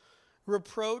you.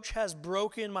 Reproach has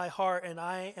broken my heart, and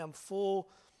I am full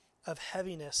of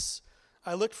heaviness.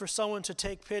 I looked for someone to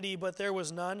take pity, but there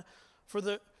was none,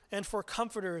 for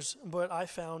comforters, but I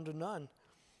found none.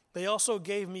 They also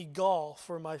gave me gall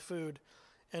for my food,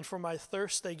 and for my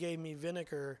thirst they gave me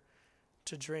vinegar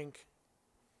to drink.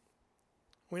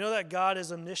 We know that God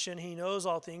is omniscient. He knows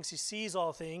all things. He sees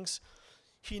all things.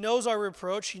 He knows our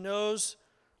reproach. He knows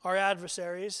our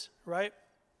adversaries, right?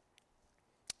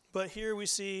 But here we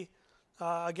see,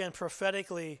 again,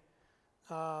 prophetically,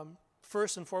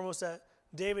 first and foremost, that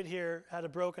David here had a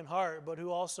broken heart, but who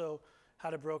also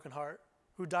had a broken heart,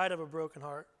 who died of a broken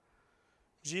heart.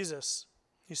 Jesus,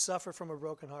 he suffered from a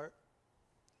broken heart.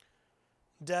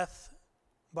 Death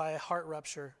by a heart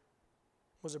rupture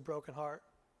was a broken heart.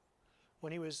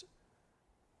 When he was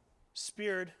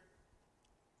speared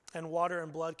and water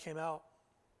and blood came out,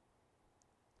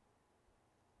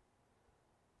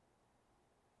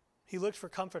 he looked for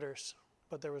comforters,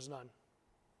 but there was none.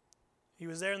 He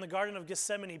was there in the Garden of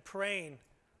Gethsemane praying,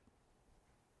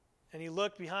 and he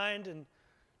looked behind and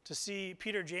to see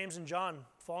Peter, James, and John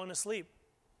falling asleep.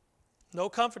 No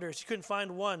comforters. He couldn't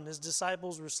find one. His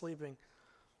disciples were sleeping.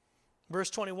 Verse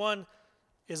 21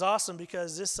 is awesome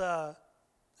because this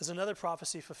is another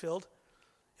prophecy fulfilled.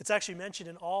 It's actually mentioned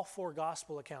in all 4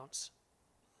 gospel accounts.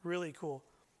 Really cool.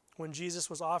 When Jesus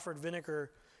was offered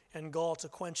vinegar and gall to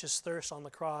quench his thirst on the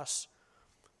cross.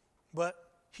 But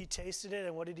he tasted it,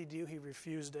 and what did he do? He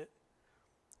refused it.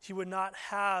 He would not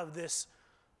have this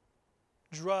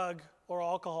drug or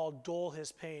alcohol dull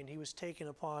his pain. He was taken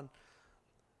upon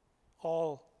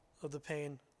all of the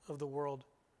pain of the world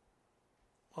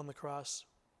on the cross.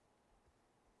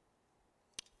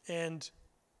 And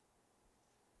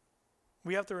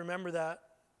we have to remember that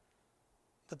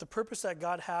the purpose that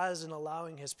God has in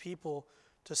allowing his people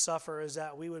to suffer is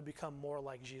that we would become more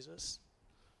like Jesus,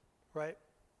 right?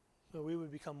 That we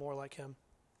would become more like him.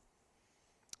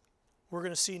 We're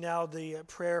going to see now the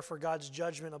prayer for God's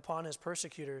judgment upon his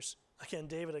persecutors. Again,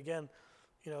 David,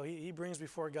 he brings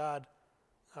before God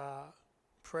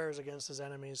prayers against his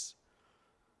enemies.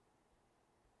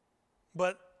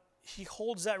 But he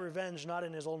holds that revenge not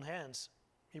in his own hands.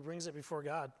 He brings it before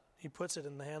God. He puts it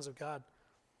in the hands of God.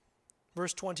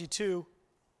 Verse 22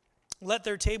 Let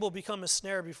their table become a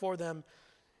snare before them,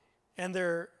 and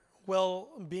their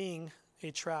well-being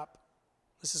a trap.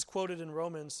 This is quoted in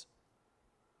Romans.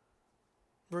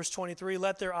 Verse 23,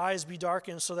 let their eyes be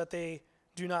darkened so that they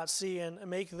do not see, and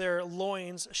make their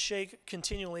loins shake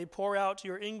continually. Pour out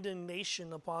your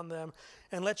indignation upon them,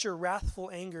 and let your wrathful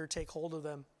anger take hold of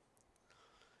them.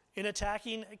 In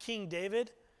attacking King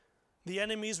David, the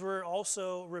enemies were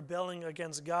also rebelling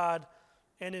against God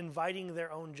and inviting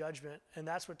their own judgment. And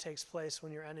that's what takes place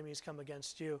when your enemies come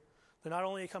against you. They're not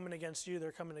only coming against you,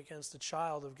 they're coming against the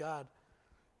child of God.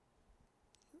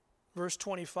 Verse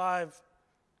 25,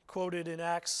 quoted in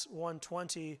Acts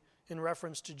 1:20 in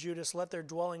reference to Judas, let their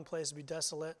dwelling place be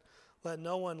desolate, let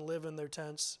no one live in their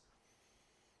tents.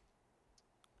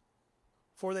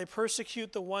 For they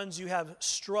persecute the ones you have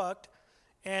struck,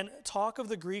 and talk of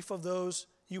the grief of those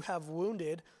you have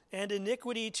wounded, and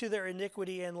iniquity to their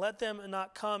iniquity, and let them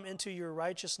not come into your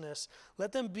righteousness.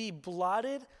 Let them be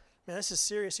blotted, man, this is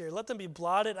serious here, let them be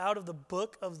blotted out of the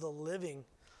book of the living,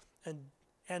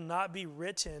 and not be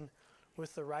written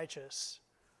with the righteous.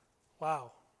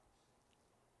 Wow.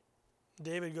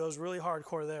 David goes really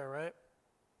hardcore there, right?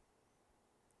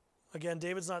 Again,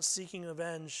 David's not seeking to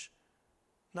avenge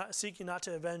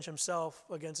himself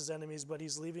against his enemies, but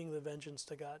he's leaving the vengeance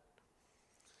to God.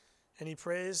 And he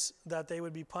prays that they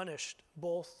would be punished,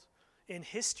 both in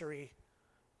history,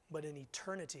 but in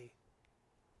eternity.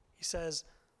 He says,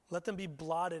 let them be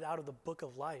blotted out of the book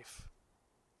of life.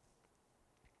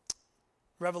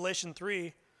 Revelation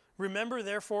 3, remember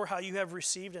therefore how you have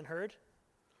received and heard.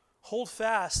 Hold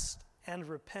fast and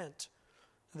repent.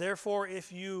 Therefore,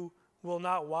 if you will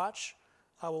not watch,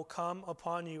 I will come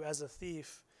upon you as a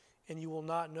thief, and you will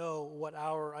not know what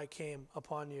hour I came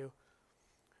upon you.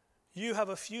 You have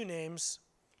a few names,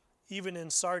 even in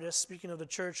Sardis, speaking of the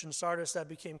church in Sardis that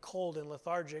became cold and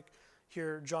lethargic.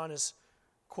 Here John is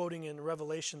quoting in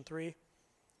Revelation 3.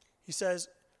 He says,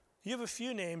 you have a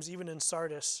few names, even in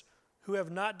Sardis, who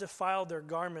have not defiled their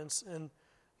garments, and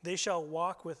they shall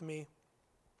walk with me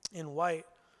in white,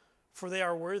 for they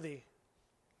are worthy.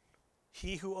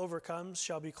 He who overcomes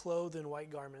shall be clothed in white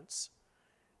garments,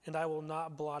 and I will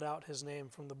not blot out his name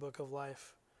from the book of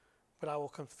life, but I will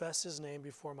confess his name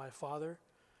before my Father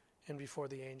and before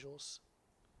the angels.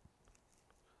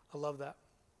 I love that.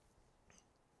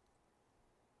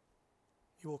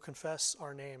 You will confess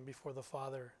our name before the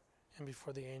Father and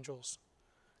before the angels,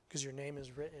 because your name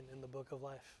is written in the book of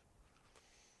life.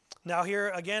 Now here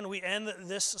again, we end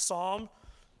this psalm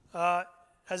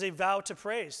as a vow to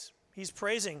praise. He's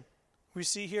praising. We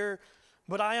see here,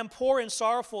 but I am poor and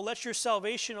sorrowful. Let your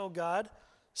salvation, O God,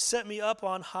 set me up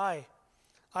on high.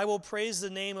 I will praise the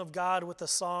name of God with a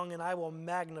song, and I will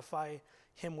magnify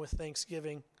him with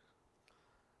thanksgiving.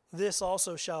 This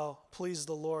also shall please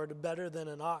the Lord better than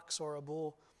an ox or a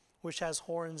bull, which has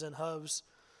horns and hooves.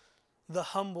 The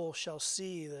humble shall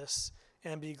see this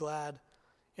and be glad.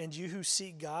 And you who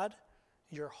seek God,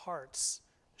 your hearts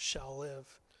shall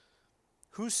live.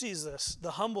 Who sees this?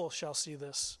 The humble shall see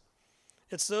this.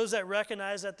 It's those that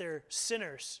recognize that they're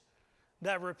sinners,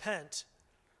 that repent,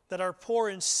 that are poor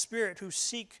in spirit, who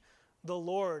seek the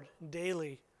Lord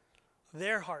daily.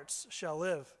 Their hearts shall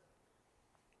live.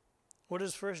 What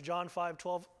does 1 John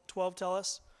 5:12 tell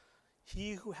us?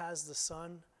 He who has the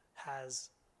Son has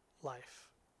life.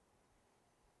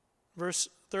 Verse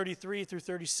 33 through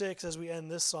 36, as we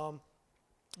end this psalm,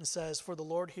 it says, for the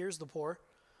Lord hears the poor,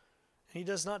 and he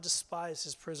does not despise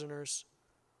his prisoners.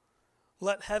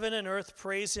 Let heaven and earth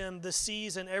praise him, the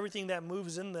seas and everything that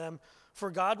moves in them. For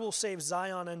God will save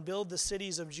Zion and build the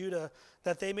cities of Judah,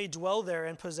 that they may dwell there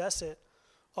and possess it.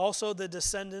 Also the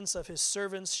descendants of his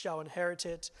servants shall inherit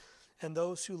it, and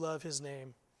those who love his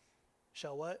name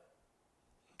shall what?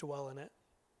 Dwell in it.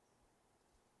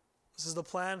 This is the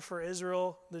plan for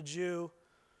Israel, the Jew,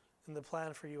 and the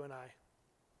plan for you and I.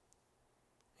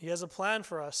 He has a plan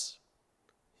for us.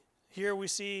 Here we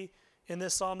see in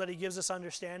this psalm that he gives us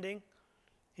understanding.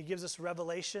 He gives us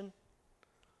revelation,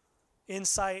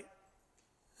 insight,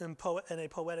 and a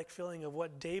poetic feeling of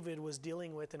what David was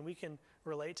dealing with, and we can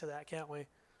relate to that, can't we?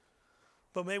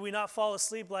 But may we not fall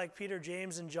asleep like Peter,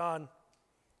 James, and John,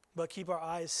 but keep our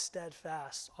eyes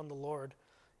steadfast on the Lord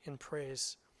in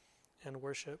praise and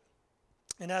worship.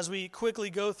 And as we quickly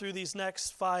go through these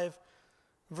next 5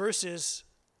 verses,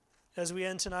 as we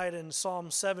end tonight in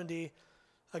Psalm 70,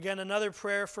 again, another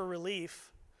prayer for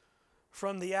relief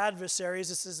from the adversaries.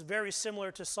 This is very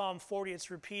similar to Psalm 40.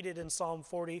 It's repeated in Psalm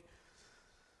 40.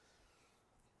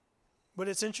 But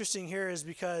it's interesting here is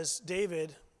because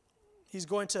David, he's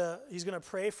going to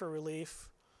pray for relief,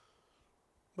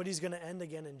 but he's going to end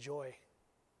again in joy.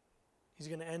 He's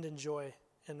going to end in joy.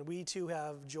 And we too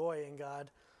have joy in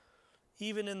God,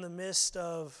 even in the midst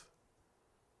of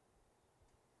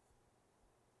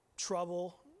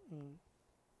trouble, and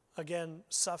again,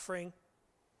 suffering.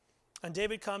 And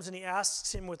David comes and he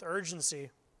asks him with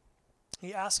urgency.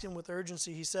 He asks him with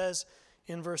urgency. He says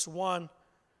in verse 1,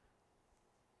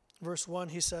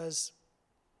 he says,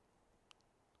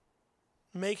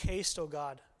 "Make haste, O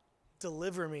God,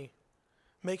 deliver me.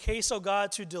 Make haste, O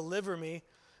God, to deliver me.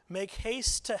 Make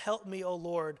haste to help me, O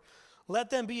Lord. Let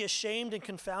them be ashamed and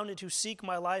confounded who seek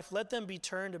my life. Let them be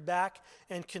turned back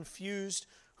and confused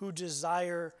who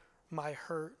desire my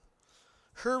hurt.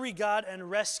 Hurry, God, and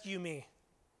rescue me.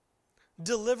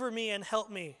 Deliver me and help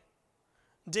me."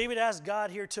 David asked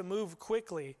God here to move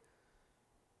quickly.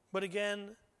 But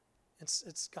again,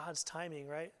 it's God's timing,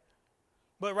 right?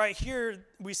 But right here,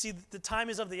 we see the time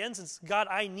is of the essence. God,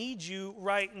 I need you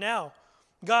right now.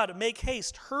 God, make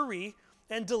haste, hurry,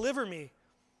 and deliver me.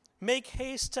 Make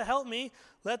haste to help me.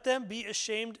 Let them be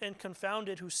ashamed and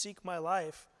confounded who seek my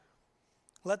life.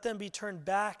 Let them be turned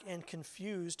back and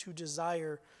confused who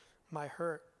desire my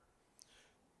hurt.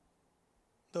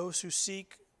 Those who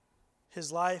seek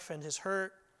his life and his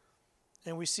hurt.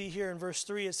 And we see here in verse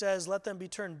 3, it says, let them be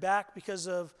turned back because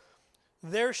of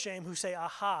their shame who say,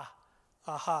 aha,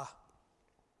 aha.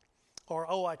 Or,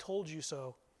 oh, I told you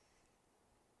so.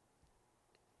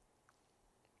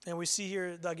 And we see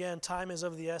here, again, time is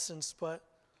of the essence, but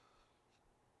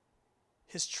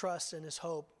his trust and his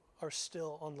hope are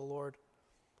still on the Lord.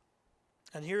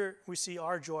 And here we see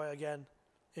our joy again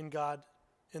in God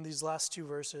in these last two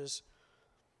verses.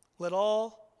 Let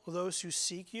all those who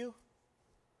seek you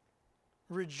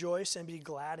rejoice and be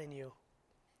glad in you.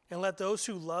 And let those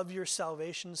who love your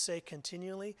salvation say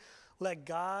continually, let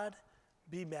God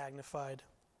be magnified.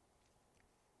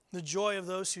 The joy of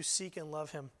those who seek and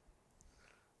love him.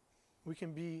 We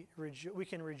can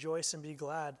rejoice and be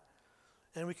glad.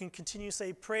 And we can continue to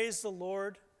say, praise the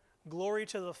Lord, glory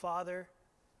to the Father,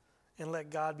 and let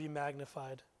God be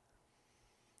magnified.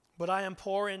 But I am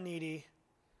poor and needy.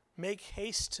 Make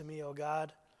haste to me, O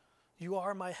God. You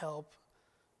are my help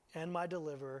and my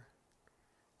deliverer.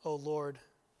 O Lord,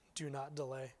 do not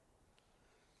delay.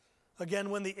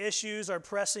 Again, when the issues are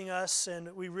pressing us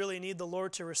and we really need the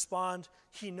Lord to respond,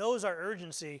 he knows our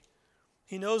urgency.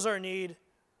 He knows our need.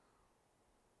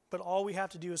 But all we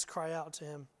have to do is cry out to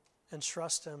him and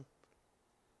trust him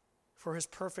for his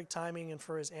perfect timing and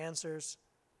for his answers.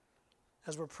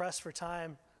 As we're pressed for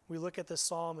time, we look at this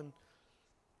psalm and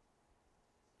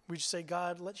we just say,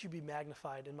 God, let you be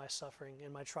magnified in my suffering,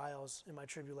 in my trials, in my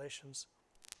tribulations.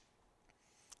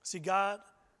 So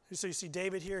you see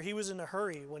David here, he was in a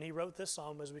hurry when he wrote this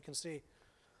psalm, as we can see.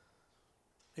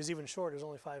 It's even short, there's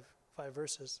only five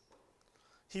verses.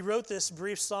 He wrote this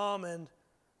brief psalm, and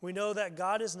we know that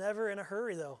God is never in a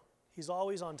hurry, though. He's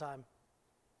always on time,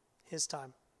 his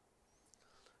time.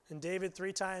 And David,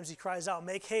 3 times, he cries out,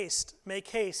 make haste, make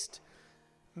haste,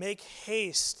 make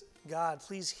haste. God,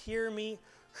 please hear me.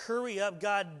 Hurry up,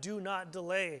 God, do not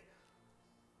delay.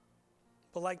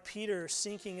 But like Peter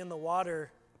sinking in the water,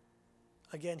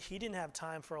 again, he didn't have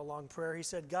time for a long prayer. He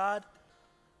said, God,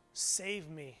 save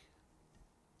me.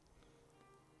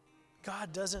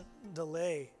 God doesn't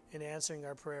delay in answering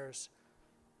our prayers.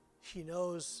 He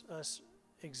knows us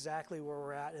exactly where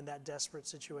we're at in that desperate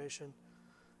situation.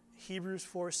 Hebrews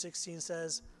 4:16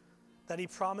 says that he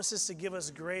promises to give us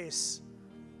grace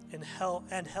and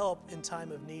help in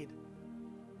time of need.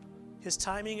 His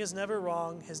timing is never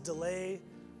wrong. His delays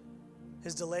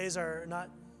are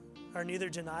neither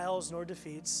denials nor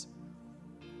defeats.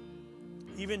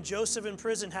 Even Joseph in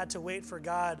prison had to wait for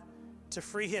God to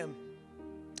free him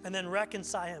and then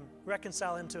reconcile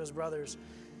him to his brothers.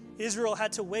 Israel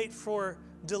had to wait for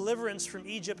deliverance from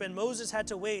Egypt, and Moses had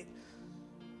to wait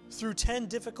through 10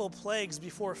 difficult plagues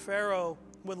before Pharaoh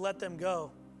would let them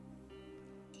go.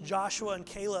 Joshua and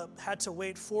Caleb had to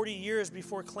wait 40 years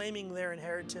before claiming their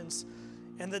inheritance,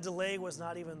 and the delay was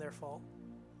not even their fault.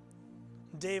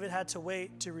 David had to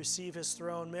wait to receive his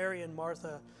throne. Mary and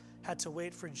Martha had to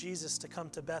wait for Jesus to come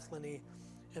to Bethany,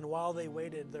 and while they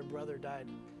waited, their brother died.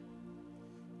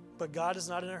 But God is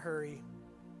not in a hurry,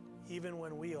 even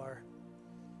when we are,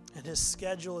 and his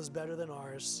schedule is better than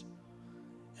ours.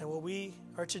 And what we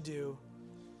are to do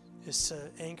is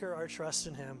to anchor our trust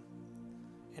in him,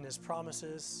 in his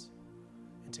promises,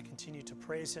 and to continue to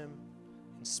praise him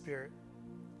in spirit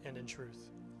and in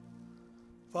truth.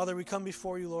 Father, we come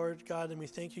before you, Lord God, and we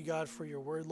thank you, God, for your word.